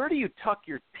 Where do you tuck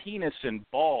your penis and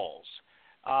balls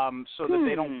so that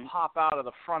they don't pop out of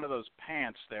the front of those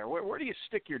pants there? Where do you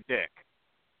stick your dick?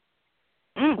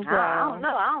 I don't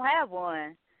know. I don't have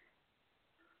one.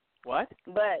 What?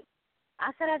 But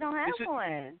I said I don't have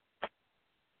one.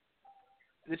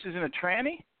 This isn't a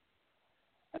tranny?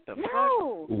 What the fuck?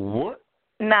 No. What?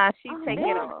 Nah, she take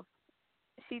it off.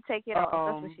 She take it off.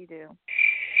 That's what she do.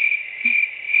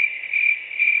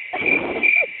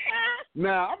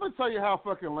 Now, I'm going to tell you how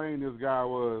fucking lame this guy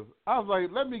was. I was like,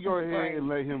 let me go ahead and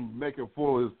let him make a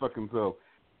fool of his fucking self.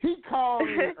 He called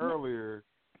me earlier,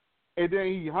 and then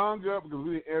he hung up because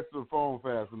we didn't answer the phone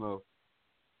fast enough.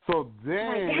 So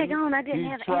then he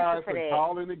tried to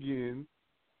call in again.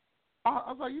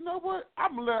 I was like, you know what?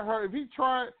 I'm going to let her, if he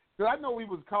tried, because I know he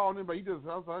was calling in, but I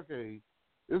was like, okay,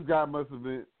 this guy must have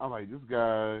been, I'm like, this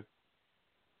guy,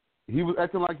 he was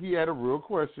acting like he had a real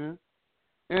question.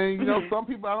 And, you know, some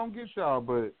people, I don't get y'all,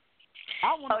 but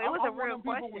I want it was a real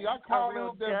question. When y'all call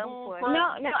up that bull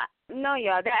crap. No,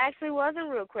 y'all, that actually was a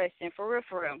real question, for real.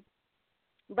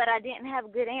 But I didn't have a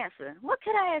good answer. What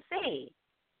could I have said?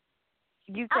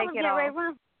 You take it off.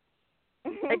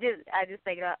 I just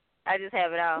take it off. I just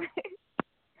have it off.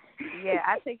 Yeah,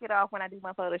 I take it off when I do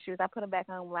my photo shoots. I put them back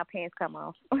on when my pants come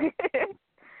off.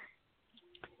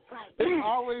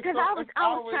 Because I was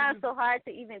trying so hard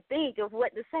to even think of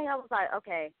what to say. I was like,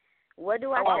 okay, what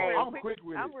do I say? I'm quick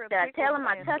with it. Should I tell him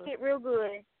I tuck it real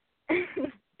good?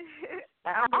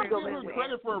 I give him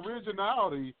credit for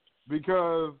originality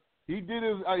because he did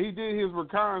his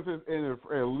reconnaissance and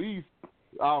at least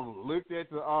looked at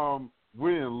the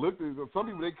looked at some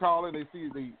people they call it, they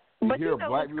hear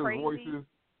black people's voices,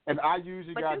 and I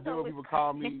usually got deal people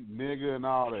call me nigga and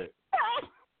all that.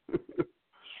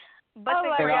 But the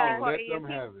crazy part is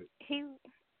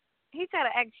he tried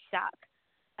to act shocked.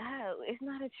 Oh, it's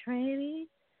not a tranny?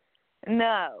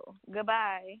 No.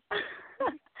 Goodbye.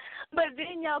 But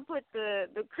then y'all put the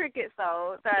cricket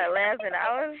song, started laughing.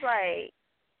 I was like,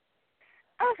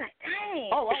 dang.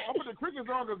 Oh, I put the cricket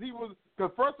song because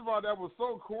first of all, that was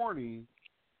so corny.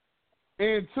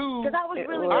 And two, because I was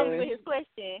really waiting for his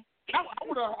question.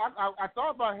 I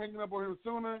thought about hanging up on him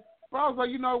sooner. But I was like,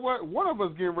 you know what? One of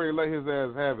us getting ready to let his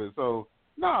ass have it. So,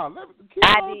 keep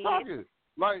on talking.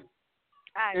 Like,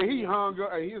 and he hung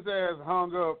up, and his ass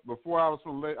hung up before I was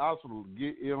going to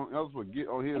get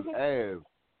on his ass.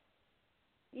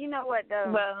 You know what,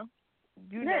 though? Well,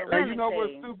 you know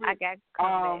what's stupid? I got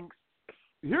comments.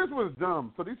 Here's what's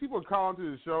dumb. So these people call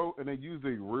into the show, and they use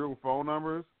their real phone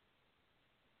numbers.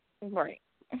 Right.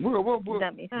 I'll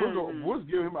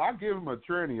give him a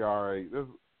tranny, all right.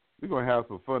 We're going to have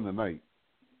some fun tonight.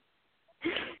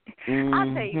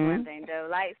 I'll tell you one thing, though.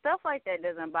 Like, stuff like that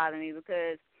doesn't bother me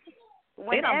because it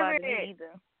don't bother me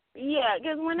either. Yeah,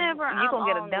 because whenever I'm gonna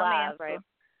get a on dumb live, answer. right?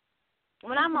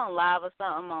 When I'm on live or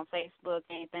something on Facebook,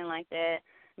 anything like that,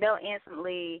 they'll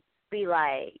instantly be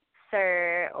like,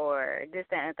 sir, or this,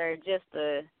 that, and the third, just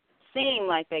to seem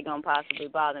like they're going to possibly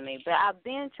bother me. But I've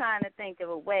been trying to think of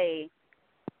a way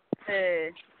to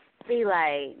be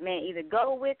like, man, either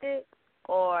go with it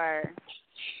or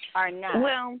not.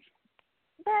 Well,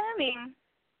 but I mean,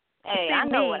 hey, I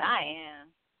know what I am.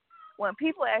 When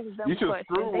people ask dumb you should questions,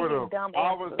 screw they with get them. dumb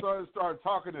All answers. of a sudden, start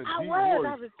talking in deep I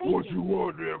voice. was thinking. What you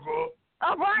want, nigga?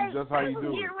 All right, That's how you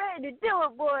do get it. ready to do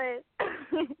it, boys.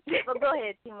 But go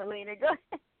ahead, Timalina. Go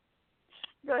ahead.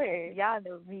 Go ahead. Y'all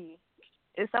know me.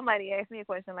 If somebody asks me a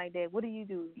question like that, what do?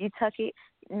 You tuck it?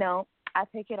 No, I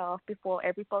take it off before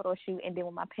every photo shoot, and then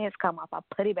when my pants come off, I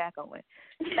put it back on.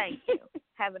 Thank you.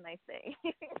 Have a nice day.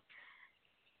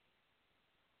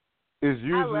 It's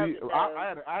usually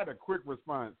I had a quick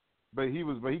response, but he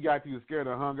got you scared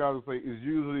and hung out and say it's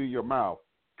usually your mouth.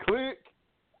 Click.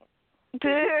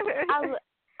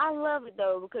 I love it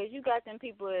though, because you got them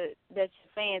people that's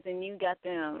your fans, and you got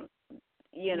them,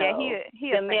 you know,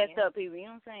 he the messed up people. You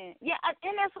know what I'm saying? Yeah,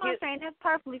 and that's what I'm saying. That's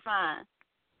perfectly fine.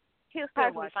 He'll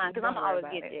perfectly fine, because I'm always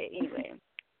get that anyway.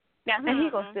 And he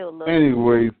gonna still love.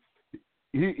 Anyways,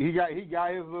 he got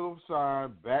his little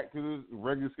shine back to the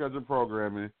regular scheduled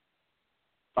programming.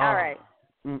 All right.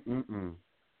 Oh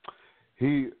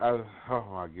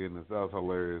my goodness, that was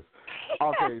hilarious.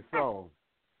 Okay, so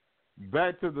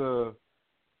back to the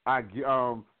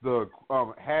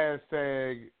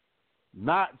hashtag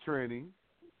not trending.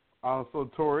 So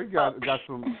Tori got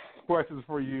some questions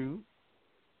for you.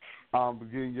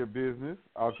 Beginning your business.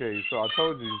 Okay, so I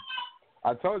told you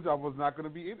I was not going to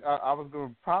be. I was going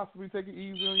to possibly take it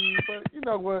easy on you, but you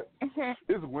know what?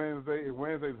 It's Wednesday.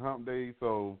 Wednesday's hump day,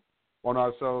 so on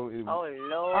our show,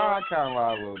 I kind of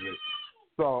lied a little bit.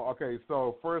 So okay,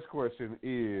 so first question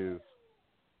is,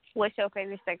 what's your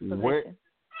favorite sex position?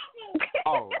 I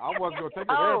wasn't going to take it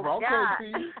there, but okay, T.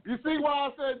 You see why I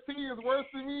said T is worse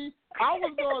than me? I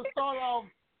was going to start off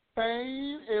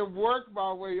pain and work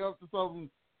my way up to something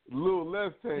a little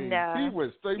less tame. No, T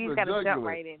went straight to the jugular. Jump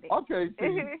right in it. Okay, T.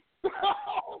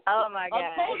 Oh my God,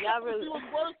 I told y'all really. She was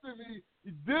worse than me.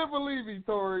 You didn't believe me,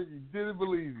 Tori. You didn't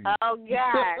believe me. Oh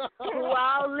God, who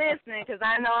all listening? Because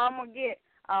I know I'm gonna get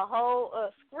a whole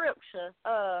scripture.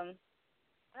 I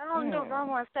don't know if I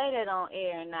want to say that on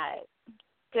air or not.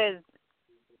 Because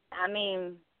I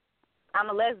mean, I'm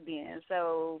a lesbian,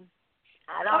 so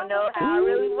I don't know how I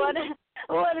really want to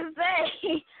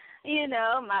say. You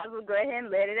know, might as well go ahead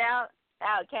and let it out,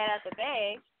 cat out the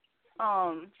bag.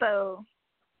 So.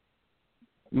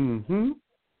 Mhm.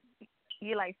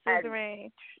 You like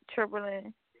scissoring,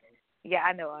 tripling? Yeah,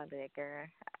 I know all that, girl.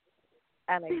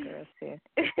 I like girls too.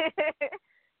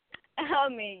 I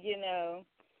mean, you know,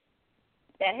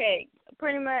 that heck,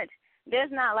 pretty much.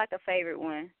 There's not like a favorite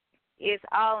one. It's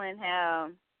all in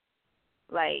how,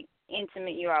 like,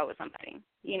 intimate you are with somebody.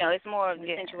 You know, it's more of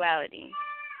the sensuality.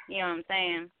 You know what I'm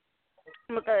saying?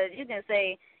 Because you can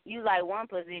say you like one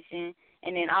position,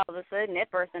 and then all of a sudden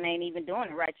that person ain't even doing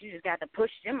it right. You just got to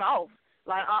push them off.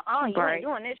 Like, you ain't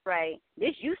doing this right.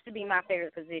 This used to be my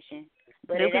favorite position,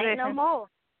 but it ain't no more.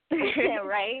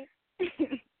 Right?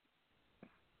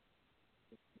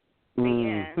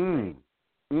 Mhm.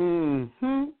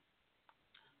 Mhm.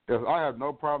 Yes, I have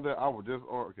no problem with that. I was just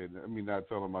let me not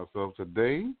telling myself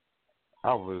today.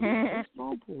 I was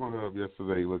on Pornhub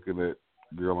yesterday looking at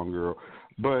girl on girl,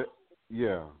 but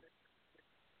yeah.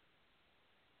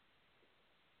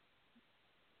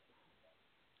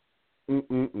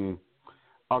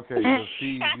 Okay, so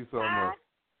T, you saw enough.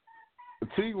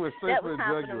 T was straight for the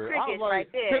jugular. I was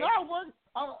like, can I work?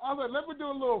 I was like, let me do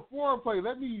a little foreplay.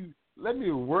 Let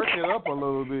me work it up a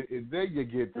little bit, and then you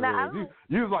get to it.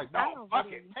 You was like, no, fuck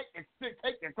it.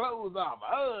 Take your clothes off.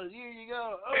 Oh, here you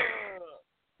go.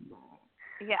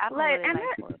 Yeah, I don't really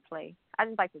like foreplay. I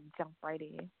just like to jump right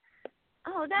in.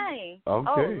 Oh, dang.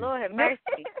 Okay. Oh, Lord have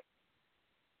mercy.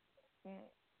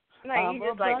 No, you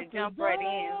just like to jump right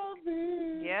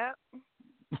in. Yep.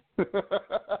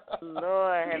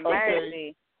 Lord have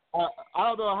mercy. I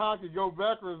don't know how I can go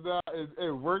backwards now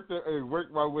and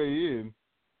work my way in.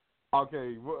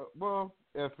 Okay, well,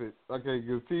 F it. Okay,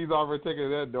 because T's already taking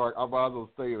that dark. I might as well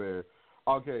stay there.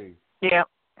 Okay. Yep.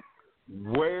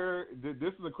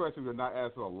 This is a question we've not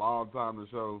asked for a long time to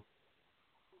show.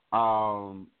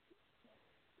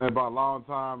 And by a long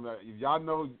time, if y'all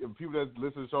know, if people that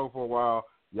listen to the show for a while,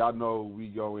 y'all know we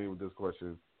go in with this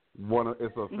question.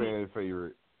 It's a fan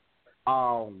favorite.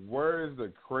 Where is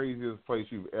the craziest place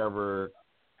you've ever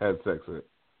had sex at?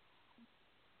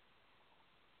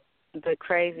 The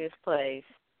craziest place.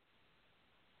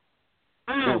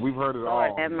 Yeah, we've heard it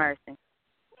Lord all. have mercy.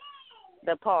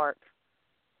 The Park.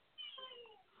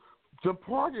 The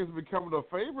Park is becoming a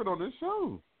favorite on this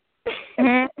show.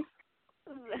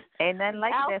 Ain't nothing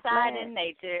like outside that. in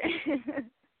nature.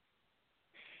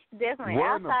 Definitely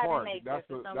Where in the outside park? in nature. That's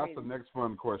for some the reason. next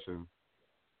fun question.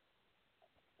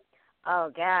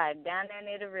 Oh God, down there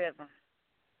near the river.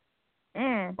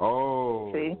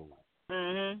 Oh. See?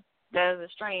 There's a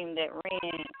stream that ran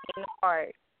in the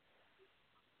park,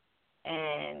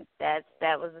 and that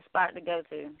was the spot to go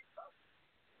to.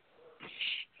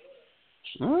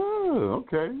 Oh,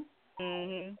 okay.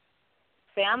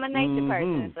 See, I'm a nature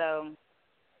person, so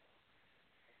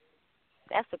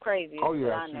that's the craziest Oh, yeah,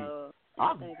 that I know.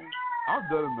 I've done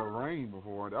it in the rain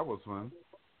before. That was fun.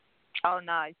 Oh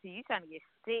no! See, you trying to get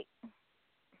sick?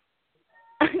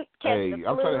 Hey,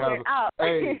 I'm trying to have.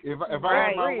 Hey, if I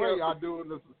have my way, I'll do it.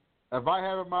 If I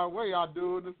have it my way, I'll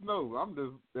do it in the snow. I'm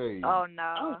just hey. Oh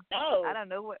no! Oh no! I don't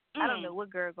know what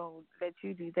girl gonna let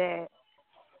you do that.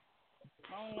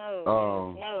 Oh no!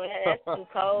 No, that's too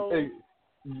cold. Hey,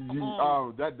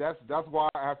 that's why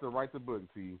I have to write the book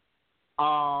to you.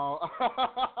 Oh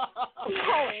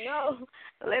no!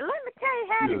 Let me tell you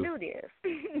how to do this.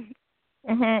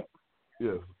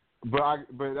 Yes, but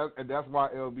that's why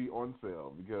it'll be on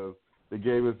sale because they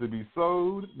gave us to be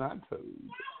sold, not told.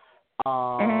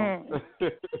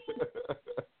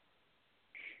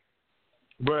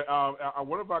 But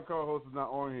one of our co-hosts is not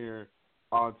on here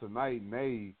tonight.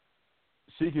 Nay,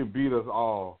 she can beat us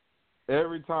all.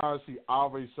 Every time she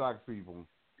always shocks people.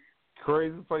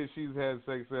 Crazy place she's had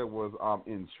sex at was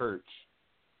in church,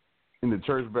 in the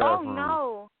church bathroom.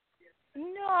 Oh no!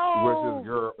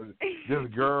 Which this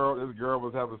girl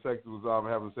was having sex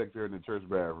there in the church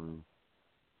bathroom.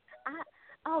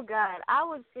 Oh God, I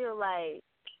would feel like,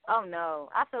 oh no,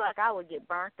 I feel like I would get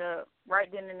burnt up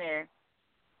right then and there.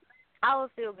 I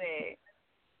would feel bad.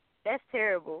 That's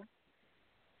terrible.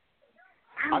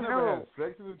 I never had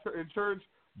sex in church,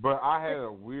 but I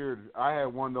had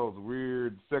one of those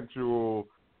weird sexual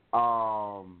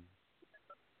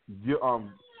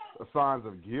signs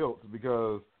of guilt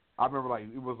because I remember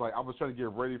it was I was trying to get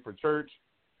ready for church,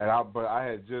 but I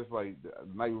had just the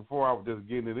night before I was just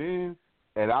getting it in,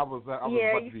 and I was about to be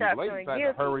late, so I had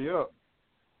to hurry up.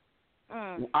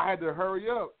 I had to hurry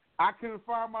up. I couldn't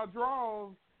find my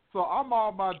drawers, so I'm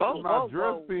all my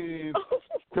dress pins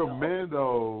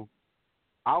commando.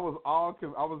 I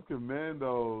was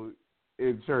commando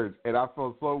in church, and I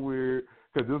felt so weird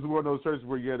because this is one of those churches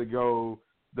where you had to go.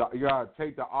 You gotta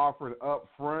take the offering up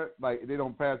front, they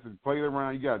don't pass the plate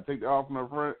around. You gotta take the offering up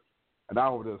front, and I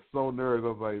was just so nervous. I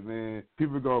was like, man,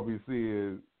 people gonna be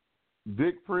seeing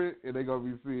dick print, and they gonna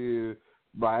be seeing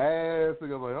my ass. They're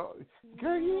gonna be like, oh,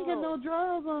 girl, you ain't got no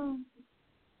drawers on.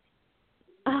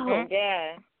 Oh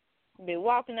God, be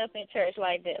walking up in church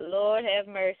like that. Lord have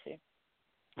mercy.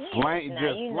 Slanging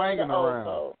around.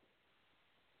 Folk.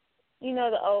 You know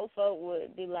the old folk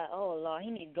would be like, oh Lord,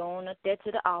 he need to go on up there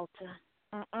to the altar.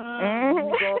 You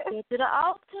go up there to the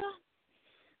altar.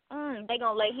 They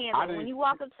gonna lay hands on you. When you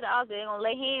walk up to the altar, they gonna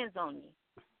lay hands on you.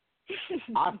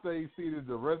 I stay seated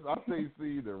the rest of that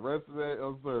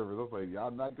service. I was like,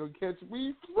 y'all not gonna catch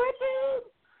me flipping.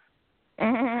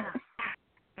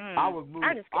 I was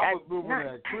moving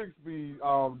at quick speed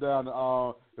down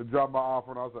to drop my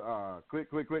offer, and I was like,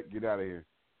 click, get out of here.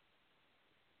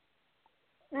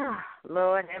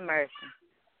 Lord have mercy.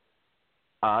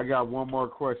 I got one more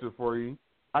question for you.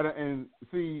 Here's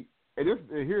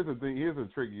the thing. Here's the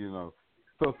trick,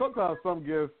 So sometimes some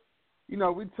guests, we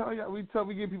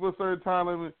give people a certain time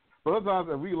limit. But sometimes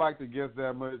if we like the guests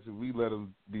that much, we let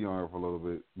them be on here for a little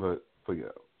bit. But so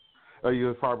yeah.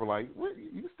 You're probably like,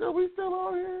 we still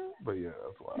on here? But yeah,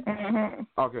 that's why.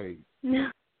 Okay.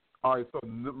 All right. So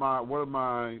one of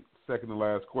my second to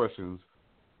last questions.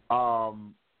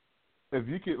 If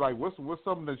you could, what's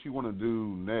something that you want to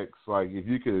do next? If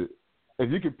you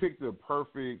could pick the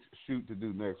perfect shoot to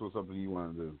do next, what's something you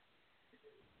want to do?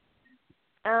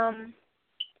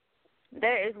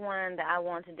 There is one that I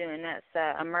want to do, and that's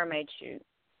a mermaid shoot.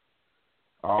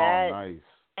 Oh, nice.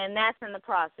 And that's in the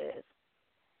process.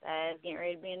 That's getting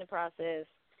ready to be in the process,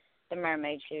 the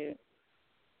mermaid shoot.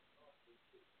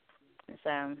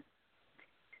 So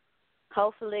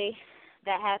hopefully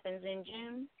that happens in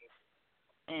June.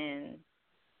 And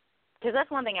because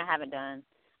that's one thing I haven't done.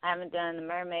 I haven't done the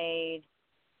mermaid.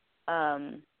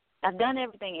 I've done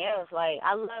everything else.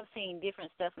 I love seeing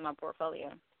different stuff in my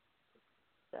portfolio.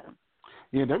 So.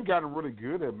 Yeah, they've gotten really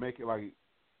good at making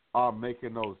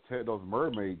those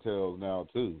mermaid tails now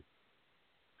too.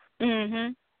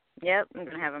 Mhm. Yep, I'm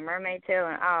gonna have a mermaid tail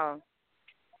and all.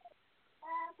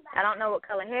 I don't know what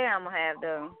color hair I'm going to have,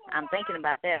 though. I'm thinking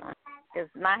about that one. Because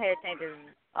my hair changes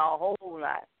a whole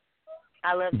lot.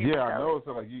 I love different colors. I noticed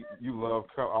that, like, you love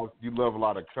you love a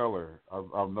lot of color.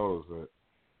 I've noticed that.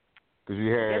 Because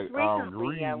you had Just recently,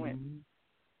 green. I went.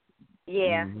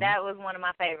 Yeah, that was one of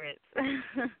my favorites.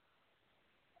 That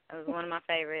was one of my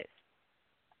favorites.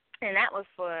 And that was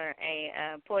for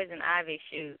a poison ivy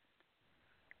shoot.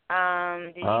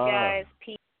 Did you guys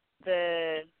peep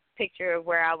the picture of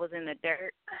where I was in the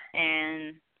dirt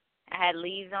and I had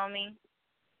leaves on me?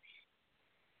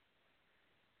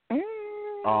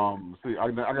 See,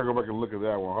 I gotta go back and look at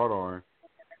that one. Hold on.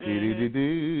 Mm-hmm.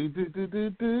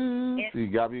 See,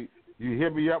 you got me. You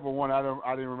hit me up with one I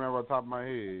didn't remember on top of my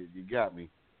head. You got me.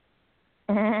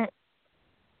 Because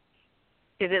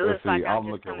it looks like I'm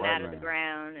just coming right out of the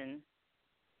ground and.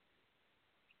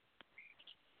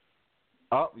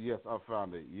 Oh yes, I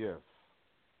found it. Yes.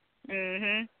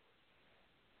 Mhm.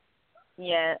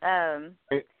 Yeah.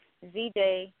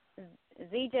 ZJ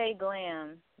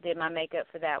Glam did my makeup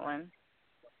for that one,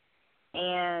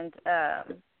 and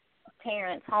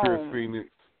Terrence Holmes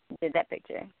did that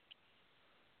picture.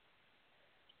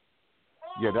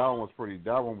 Yeah, that one was pretty.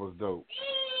 That one was dope.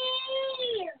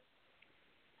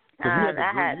 I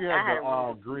had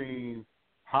the green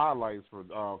highlights for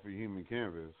Human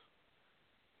Canvas.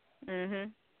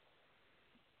 Mhm.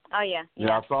 Oh yeah.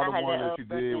 Yeah, I saw the one that you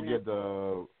did. We get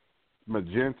the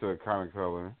magenta kind of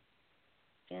color.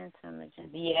 Magenta.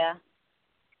 Yeah.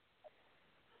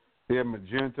 Yeah,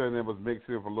 magenta, and it was mixed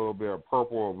in with a little bit of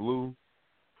purple or blue.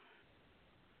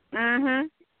 Mhm.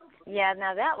 Yeah.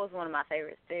 Now that was one of my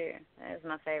favorites too. That was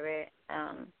my favorite.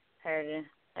 Her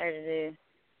to do.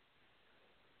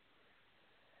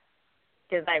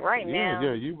 Because like right now,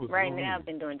 I've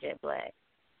been doing jet black.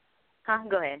 Huh?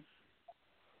 Go ahead.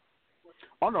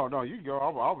 Oh no, you go. I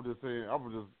was just saying. I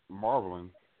was just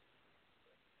marveling.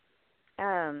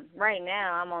 Right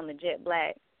now I'm on the jet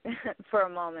black for a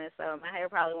moment, so my hair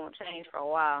probably won't change for a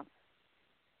while.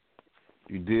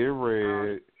 You did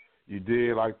red. You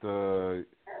did like the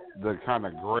kind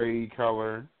of gray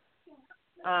color.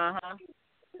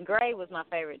 Gray was my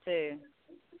favorite too.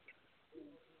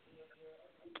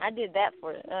 I did that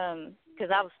for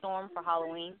because I was Storm for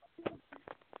Halloween.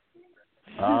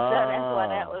 So that's why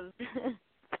that was.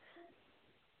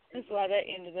 That's why that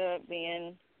ended up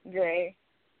being gray.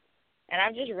 And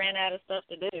I just ran out of stuff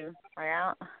to do.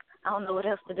 I don't know what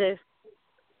else to do.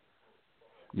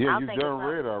 Yeah, you've done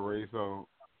red already, so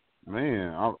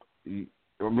man,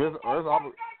 what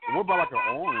about like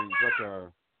an orange?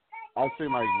 I've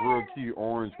seen like real cute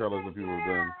orange colors that people have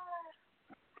done.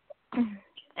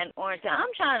 And orange.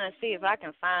 I'm trying to see if I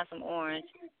can find some orange.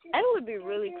 It would be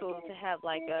really cool to have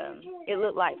like it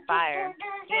looked like fire.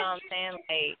 You know what I'm saying?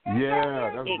 Like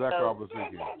yeah, that's exactly what I was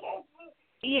thinking.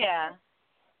 Yeah,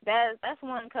 that's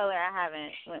one color I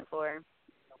haven't went for.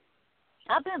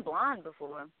 I've been blonde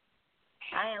before.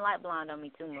 I didn't like blonde on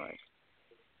me too much.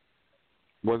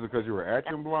 Was it because you were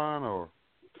acting blonde or?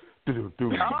 No,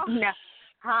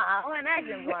 I wasn't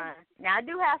acting blonde. Now I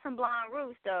do have some blonde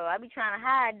roots though. I be trying to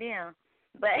hide them.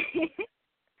 But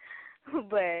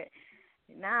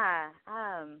nah,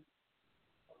 I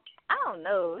don't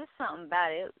know. There's something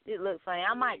about it. It looks funny.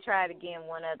 I might try it again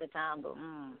one other time, but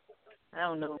I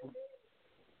don't know.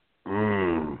 I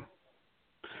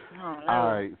don't know.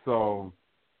 All right, so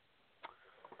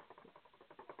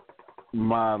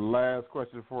my last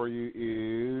question for you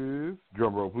is,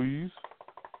 drum roll, please.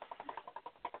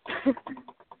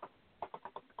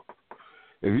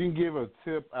 If you can give a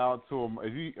tip out to them,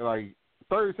 if you like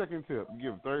 30-second tip, you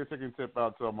give a 30-second tip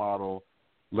out to a model,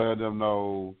 let them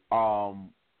know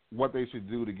what they should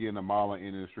do to get in the modeling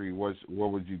industry. What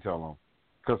would you tell them?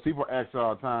 Because people ask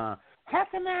all the time, how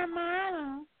can I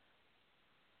model?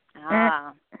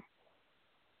 How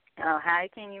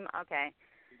can you? Okay.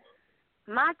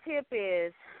 My tip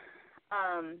is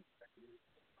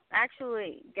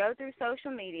actually go through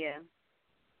social media.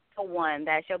 For one,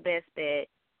 that's your best bet.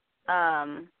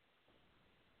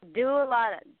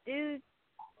 Do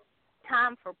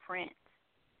time for print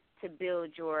to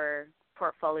build your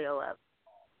portfolio up,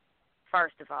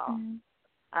 first of all.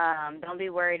 Don't be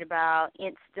worried about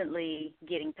instantly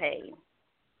getting paid.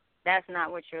 That's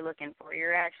not what you're looking for.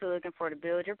 You're actually looking for to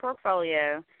build your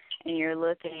portfolio, and you're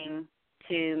looking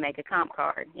to make a comp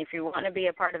card. If you want to be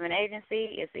a part of an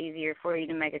agency, it's easier for you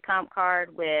to make a comp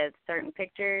card with certain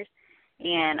pictures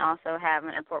and also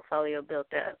having a portfolio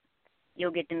built up.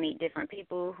 You'll get to meet different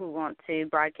people who want to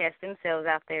broadcast themselves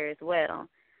out there as well.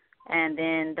 And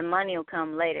then the money will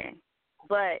come later.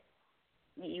 But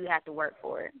you have to work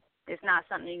for it. It's not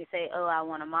something you can say, oh, I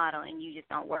want a model, and you just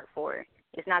don't work for it.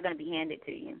 It's not going to be handed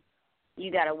to you.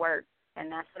 you got to work.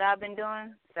 And that's what I've been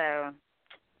doing. So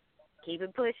keep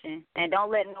it pushing. And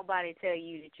don't let nobody tell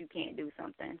you that you can't do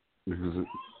something.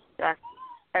 That's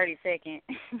 30 seconds.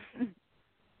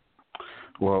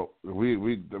 Well,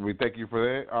 we thank you for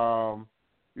that.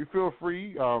 You feel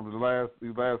free. These last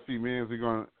few minutes, we're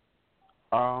gonna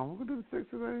do the sex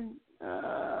today.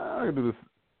 I can do this,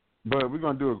 but we're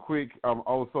gonna do a quick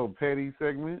Oh So Petty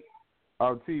segment.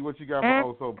 T, what you got for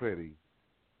Oh So Petty?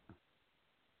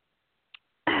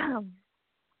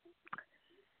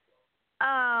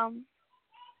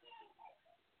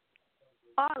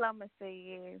 All I'm gonna say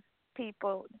is,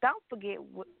 people, don't forget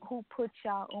who put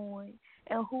y'all on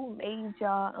and who made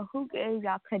y'all and who gave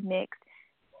y'all connects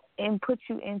and put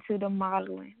you into the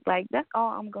modeling. Like, that's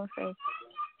all I'm going to say.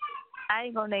 I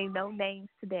ain't going to name no names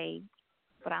today,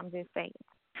 but I'm just saying,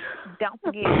 don't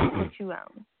forget who put you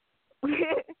on.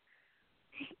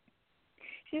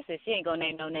 She said she ain't going to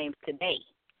name no names today.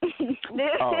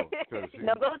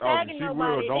 Don't go tagging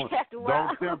nobody. Don't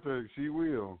tempt her. She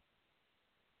will.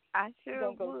 I sure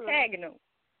don't go would. Tagging them.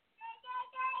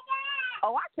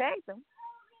 Oh, I tagged them.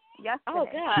 Yesterday. Oh,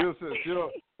 God.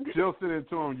 She'll send it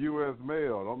to him U.S.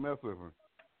 mail. Don't mess with her.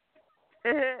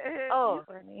 Oh.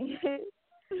 Funny.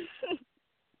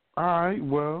 All right.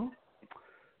 Well,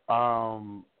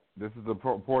 this is the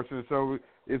portion of the show.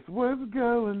 It's what's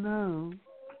going on.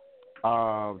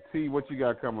 T, what you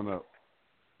got coming up?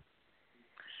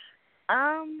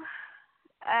 I'm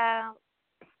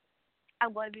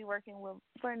going to be working with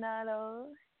Bernardo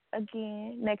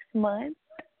again next month.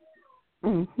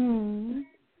 Mm-hmm.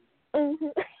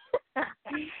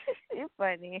 You're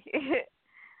funny.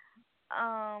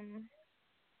 I'm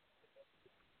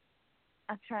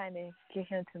trying to get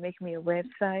him to make me a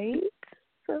website.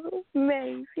 So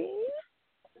maybe.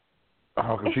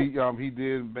 Oh, cause he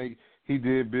did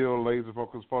build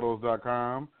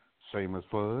laserfocusphotos.com. Shameless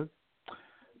plug.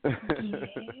 Yeah.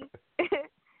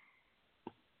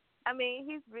 I mean,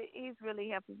 he's really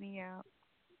helping me out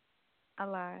a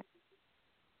lot.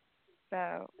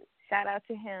 So shout out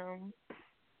to him.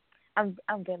 I'm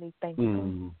really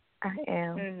thankful. I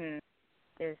am.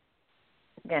 Just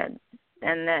good.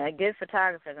 And good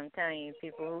photographers, I'm telling you,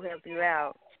 people who help you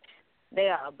out, they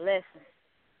are a blessing.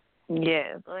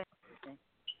 Yeah.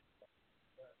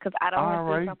 Because I don't want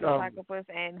to see some photographers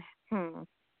and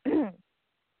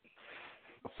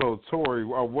So, Tori,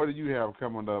 what do you have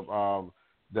coming up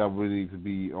that we need to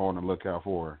be on the lookout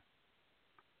for?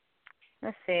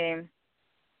 Let's see.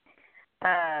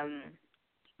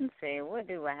 What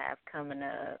do I have coming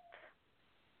up?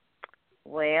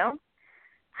 Well,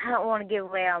 I don't want to give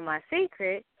away all my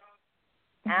secrets.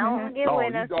 I don't want to give away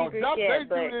no secrets yet,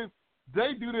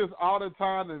 they do this all the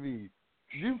time to me.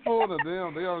 You fool to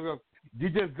them. They always go, you're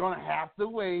just going to have to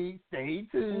wait. Stay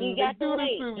tuned. You got to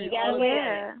wait. You got to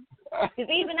wait.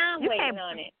 Because even I'm waiting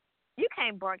on it. You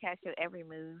can't broadcast your every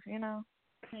move, you know?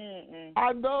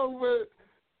 I know, but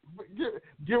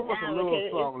give us a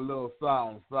little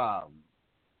something.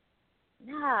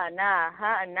 Nah,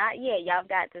 not yet. Y'all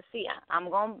got to see. I'm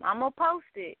gonna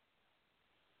post it.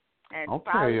 And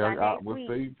okay, I next will week,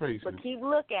 stay patient. But keep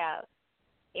lookout.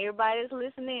 Everybody that's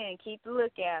listening, keep the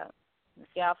lookout. If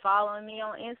y'all following me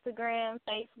on Instagram,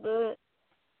 Facebook,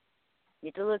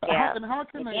 get the lookout. How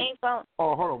can they? Oh,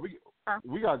 hold on.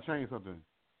 We gotta change something.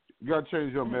 You gotta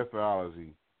change your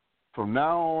methodology. From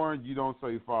now on, you don't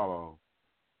say follow,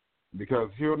 because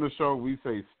here on the show we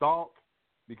say stalk,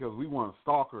 because we want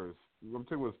stalkers. I'm gonna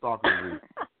tell you what stalkers is.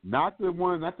 Not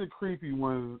the creepy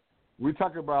ones. We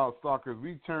talk about stalkers.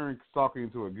 We turn stalking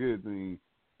into a good thing.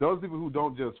 Those people who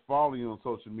don't just follow you on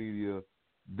social media,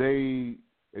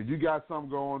 if you got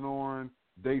something going on,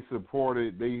 they support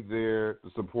it. They there to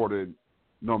support it,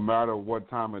 no matter what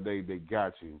time of day they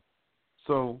got you.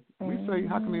 So we say,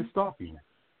 how can they stalk you?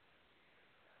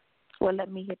 Well, let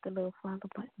me hit the little follow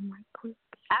button right quick.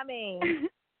 I mean,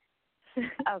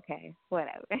 okay,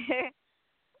 whatever.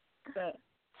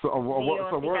 So what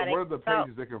are the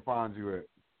pages they can find you at?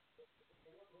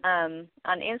 On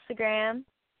Instagram,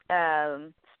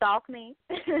 stalk me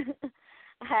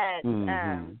at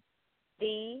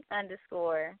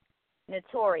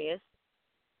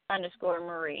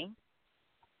 _notorious_Marie,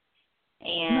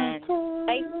 and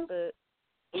Facebook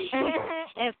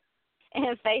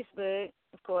and Facebook,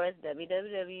 of course,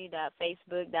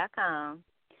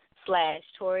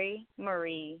 www.facebook.com/Tori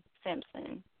Marie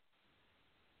Simpson.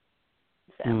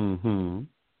 So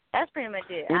that's pretty much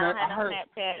it. I don't have no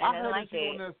Snapchat and nothing like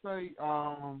that.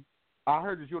 I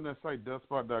heard that you're on that site,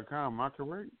 dustspot.com. Am I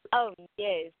correct? Oh,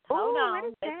 yes. Hold on. What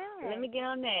is that? Let me get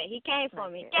on that. He came for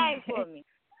me.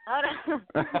 Hold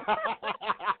on.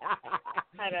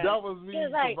 That was me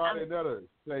providing another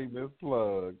shameless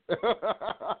plug.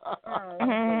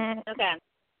 Okay.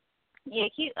 Yeah,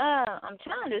 I'm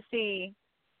trying to see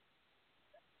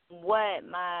what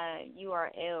my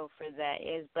URL for that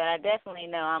is, but I definitely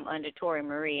know I'm under Tori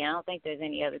Marie. I don't think there's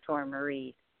any other Tori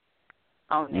Marie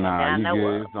on there that I know good.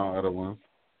 of. There's no other ones.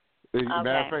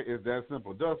 Matter of fact, it's that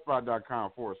simple.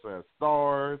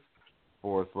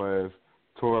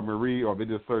 Dustspot.com/stars/Tori Marie, or they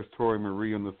just search Tori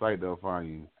Marie on the site, they'll find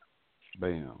you.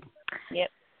 Bam.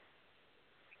 Yep.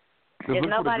 Just if look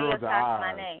nobody for the else girl has with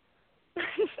my the name.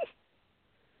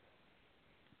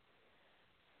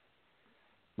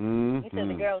 You said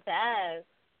the girl with the eyes.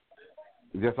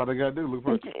 That's all they got to do. Look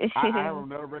for it. I have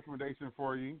another recommendation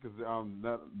for you because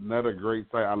another great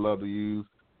site I love to use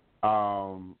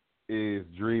is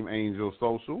Dream Angel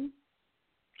Social.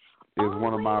 It's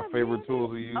one of my favorite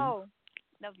tools to use. Oh,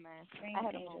 never mind. Dream I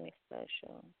had Angel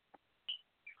Social.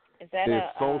 Is that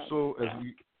it's social.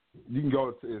 You can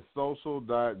go to it's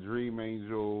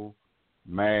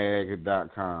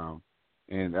social.dreamangelmag.com,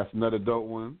 and that's another dope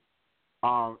one.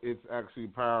 It's actually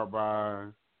powered by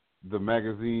the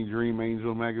magazine Dream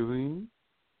Angel magazine.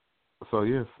 So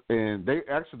yes, and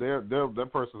that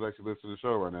person's actually listening to the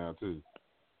show right now too.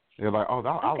 They're like, oh,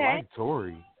 I like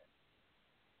Tori.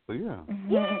 So yeah.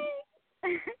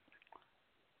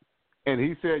 And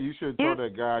he said you should tell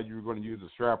that guy you were going to use a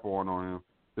strap-on him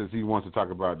since he wants to talk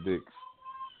about dicks.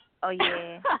 Oh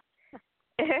yeah.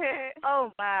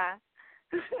 Oh my.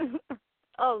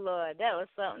 Oh Lord, that was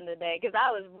something today because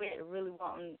I was really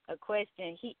wanting a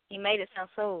question. He made it sound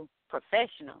so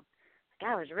professional.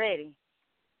 Like I was ready.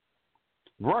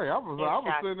 Right, I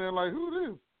was sitting there like, who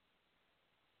this?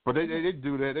 But they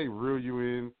do that. They reel you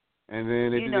in, and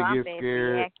then they get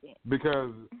scared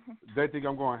because they think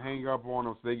I'm going to hang up on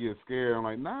them, so they get scared. I'm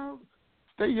like, nah,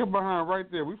 stay your behind right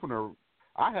there.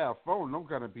 I have fun with them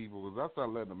kind of people because I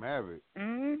start letting them have it.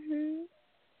 Mhm.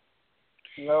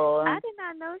 Lord. I did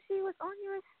not know she was on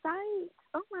your site.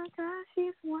 Oh my gosh,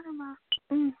 she's one of my.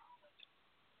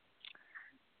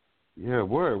 Yeah,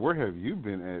 where have you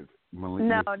been at,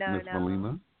 Melina? No.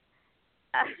 Melina?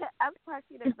 I'm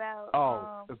talking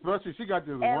about. Especially she got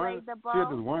this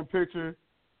one picture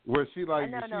where she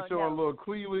showing a little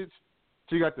cleavage.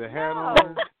 She got the hat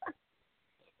on.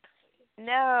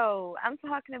 No, I'm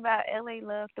talking about LA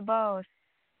Love the Boss.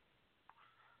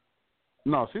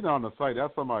 No, she's not on the site.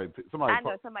 That's somebody. I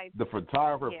know somebody. The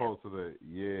photographer posted it.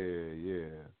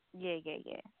 Yeah. Yeah.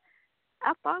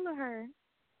 I follow her.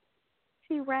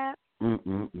 She raps,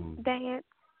 dance.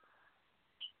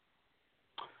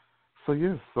 So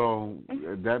yes. So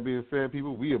that being said,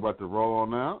 people, we about to roll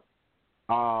on out.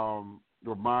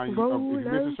 Remind you, if you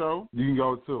missed the show, you can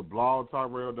go to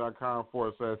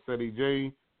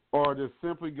blogtalkradio.com/SettieJ, or just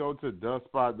simply go to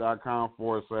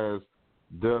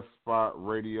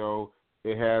dustspot.com/dustspot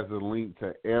It has a link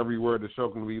to everywhere the show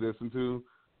can be listened to.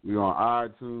 We're on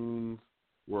iTunes.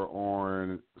 We're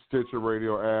on Stitcher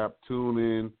Radio app,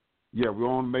 TuneIn. Yeah, we're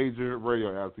on major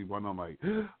radio apps. People, and I'm like,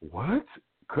 what?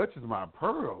 Clutches my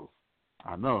pearls.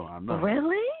 I know.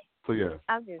 Really? So, yeah.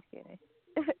 I'm just kidding.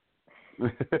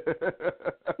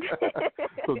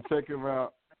 So, check him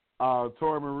out.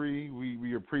 Tori Marie,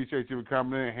 we appreciate you for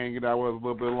coming in and hanging out with us a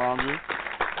little bit longer.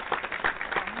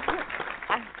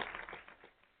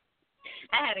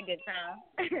 I had a good time.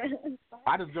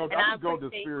 I just go with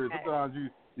the spirit. Sometimes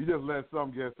you just let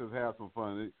some guests just have some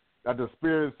fun. The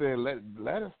spirit said,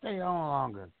 let us stay on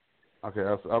longer.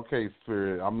 Okay,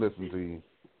 spirit, I'm listening to you.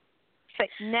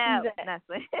 No,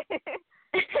 nothing.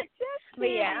 But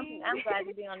yeah, I'm glad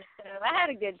to be on the show. I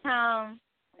had a good time.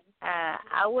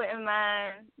 I wouldn't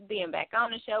mind being back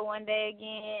on the show one day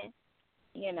again.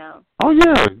 You know. Oh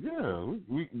yeah.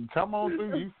 We come on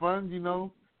through. You fun,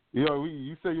 you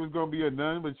said you was gonna be a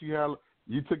nun, but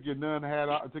you took your nun hat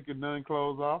off, took your nun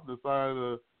clothes off, decided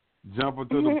to jump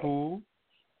into the pool.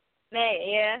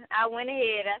 Yeah, I went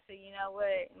ahead. I said, you know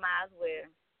what, might as well.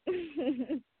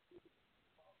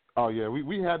 Oh yeah,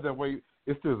 we had that way.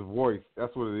 It's this voice.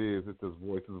 That's what it is. It's this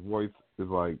voice. This voice is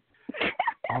like,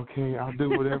 okay, I'll do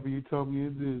whatever you tell me to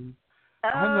do.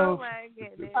 I know. My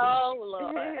goodness. Oh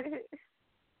Lord.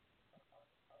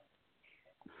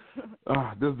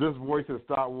 This voice is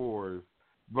Star Wars.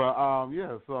 But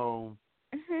yeah, so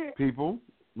people,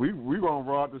 we gonna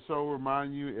roll out the show,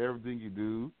 remind you everything you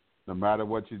do, no matter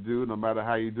what you do, no matter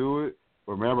how you do it.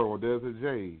 Remember, when there's a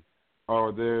J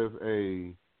or there's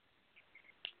a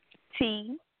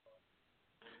T,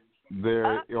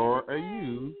 there or a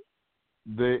U,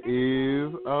 there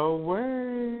is a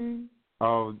way.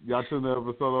 Y'all tuned in to the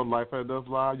episode of Life at Dust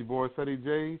Live. Your boy Setty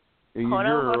J and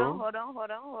your girl. Hold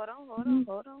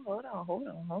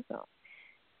on.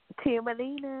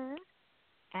 Timberlina.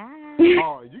 Ah.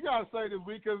 Oh, you gotta say this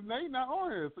week because Nate not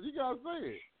on here, so you gotta say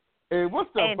it. And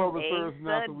what's that public service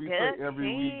announcement we say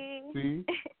every week? See?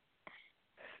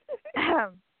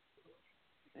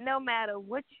 No matter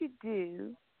what you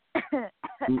do,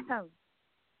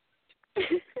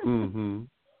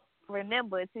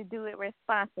 remember to do it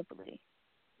responsibly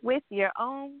with your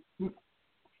own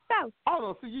spouse. Hold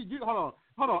on, see you hold on.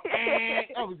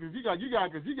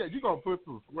 Because you gonna put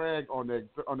some swag on that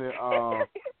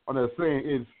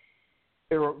saying.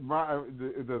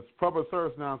 The public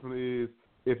service announcement is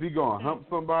if you're gonna hump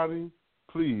somebody,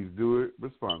 please do it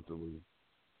responsibly.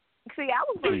 See, I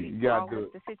was really wrong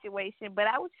with the situation, but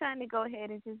I was trying to go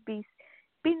ahead and just be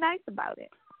nice about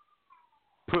it.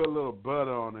 Put a little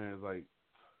butter on there, like,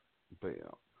 bam.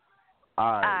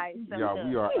 All right, y'all,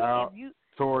 we are out.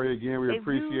 Tori, again, we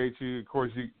appreciate you. Of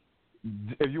course,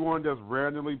 if you want to just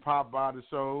randomly pop by the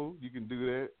show, you can do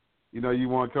that. You know, you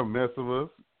want to come mess with us.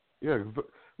 Yeah,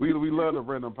 we love the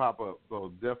random pop up,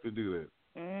 so definitely do that.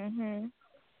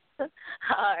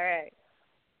 All right.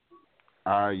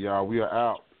 All right, y'all, we are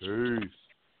out. Peace.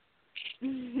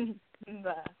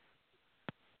 Bye.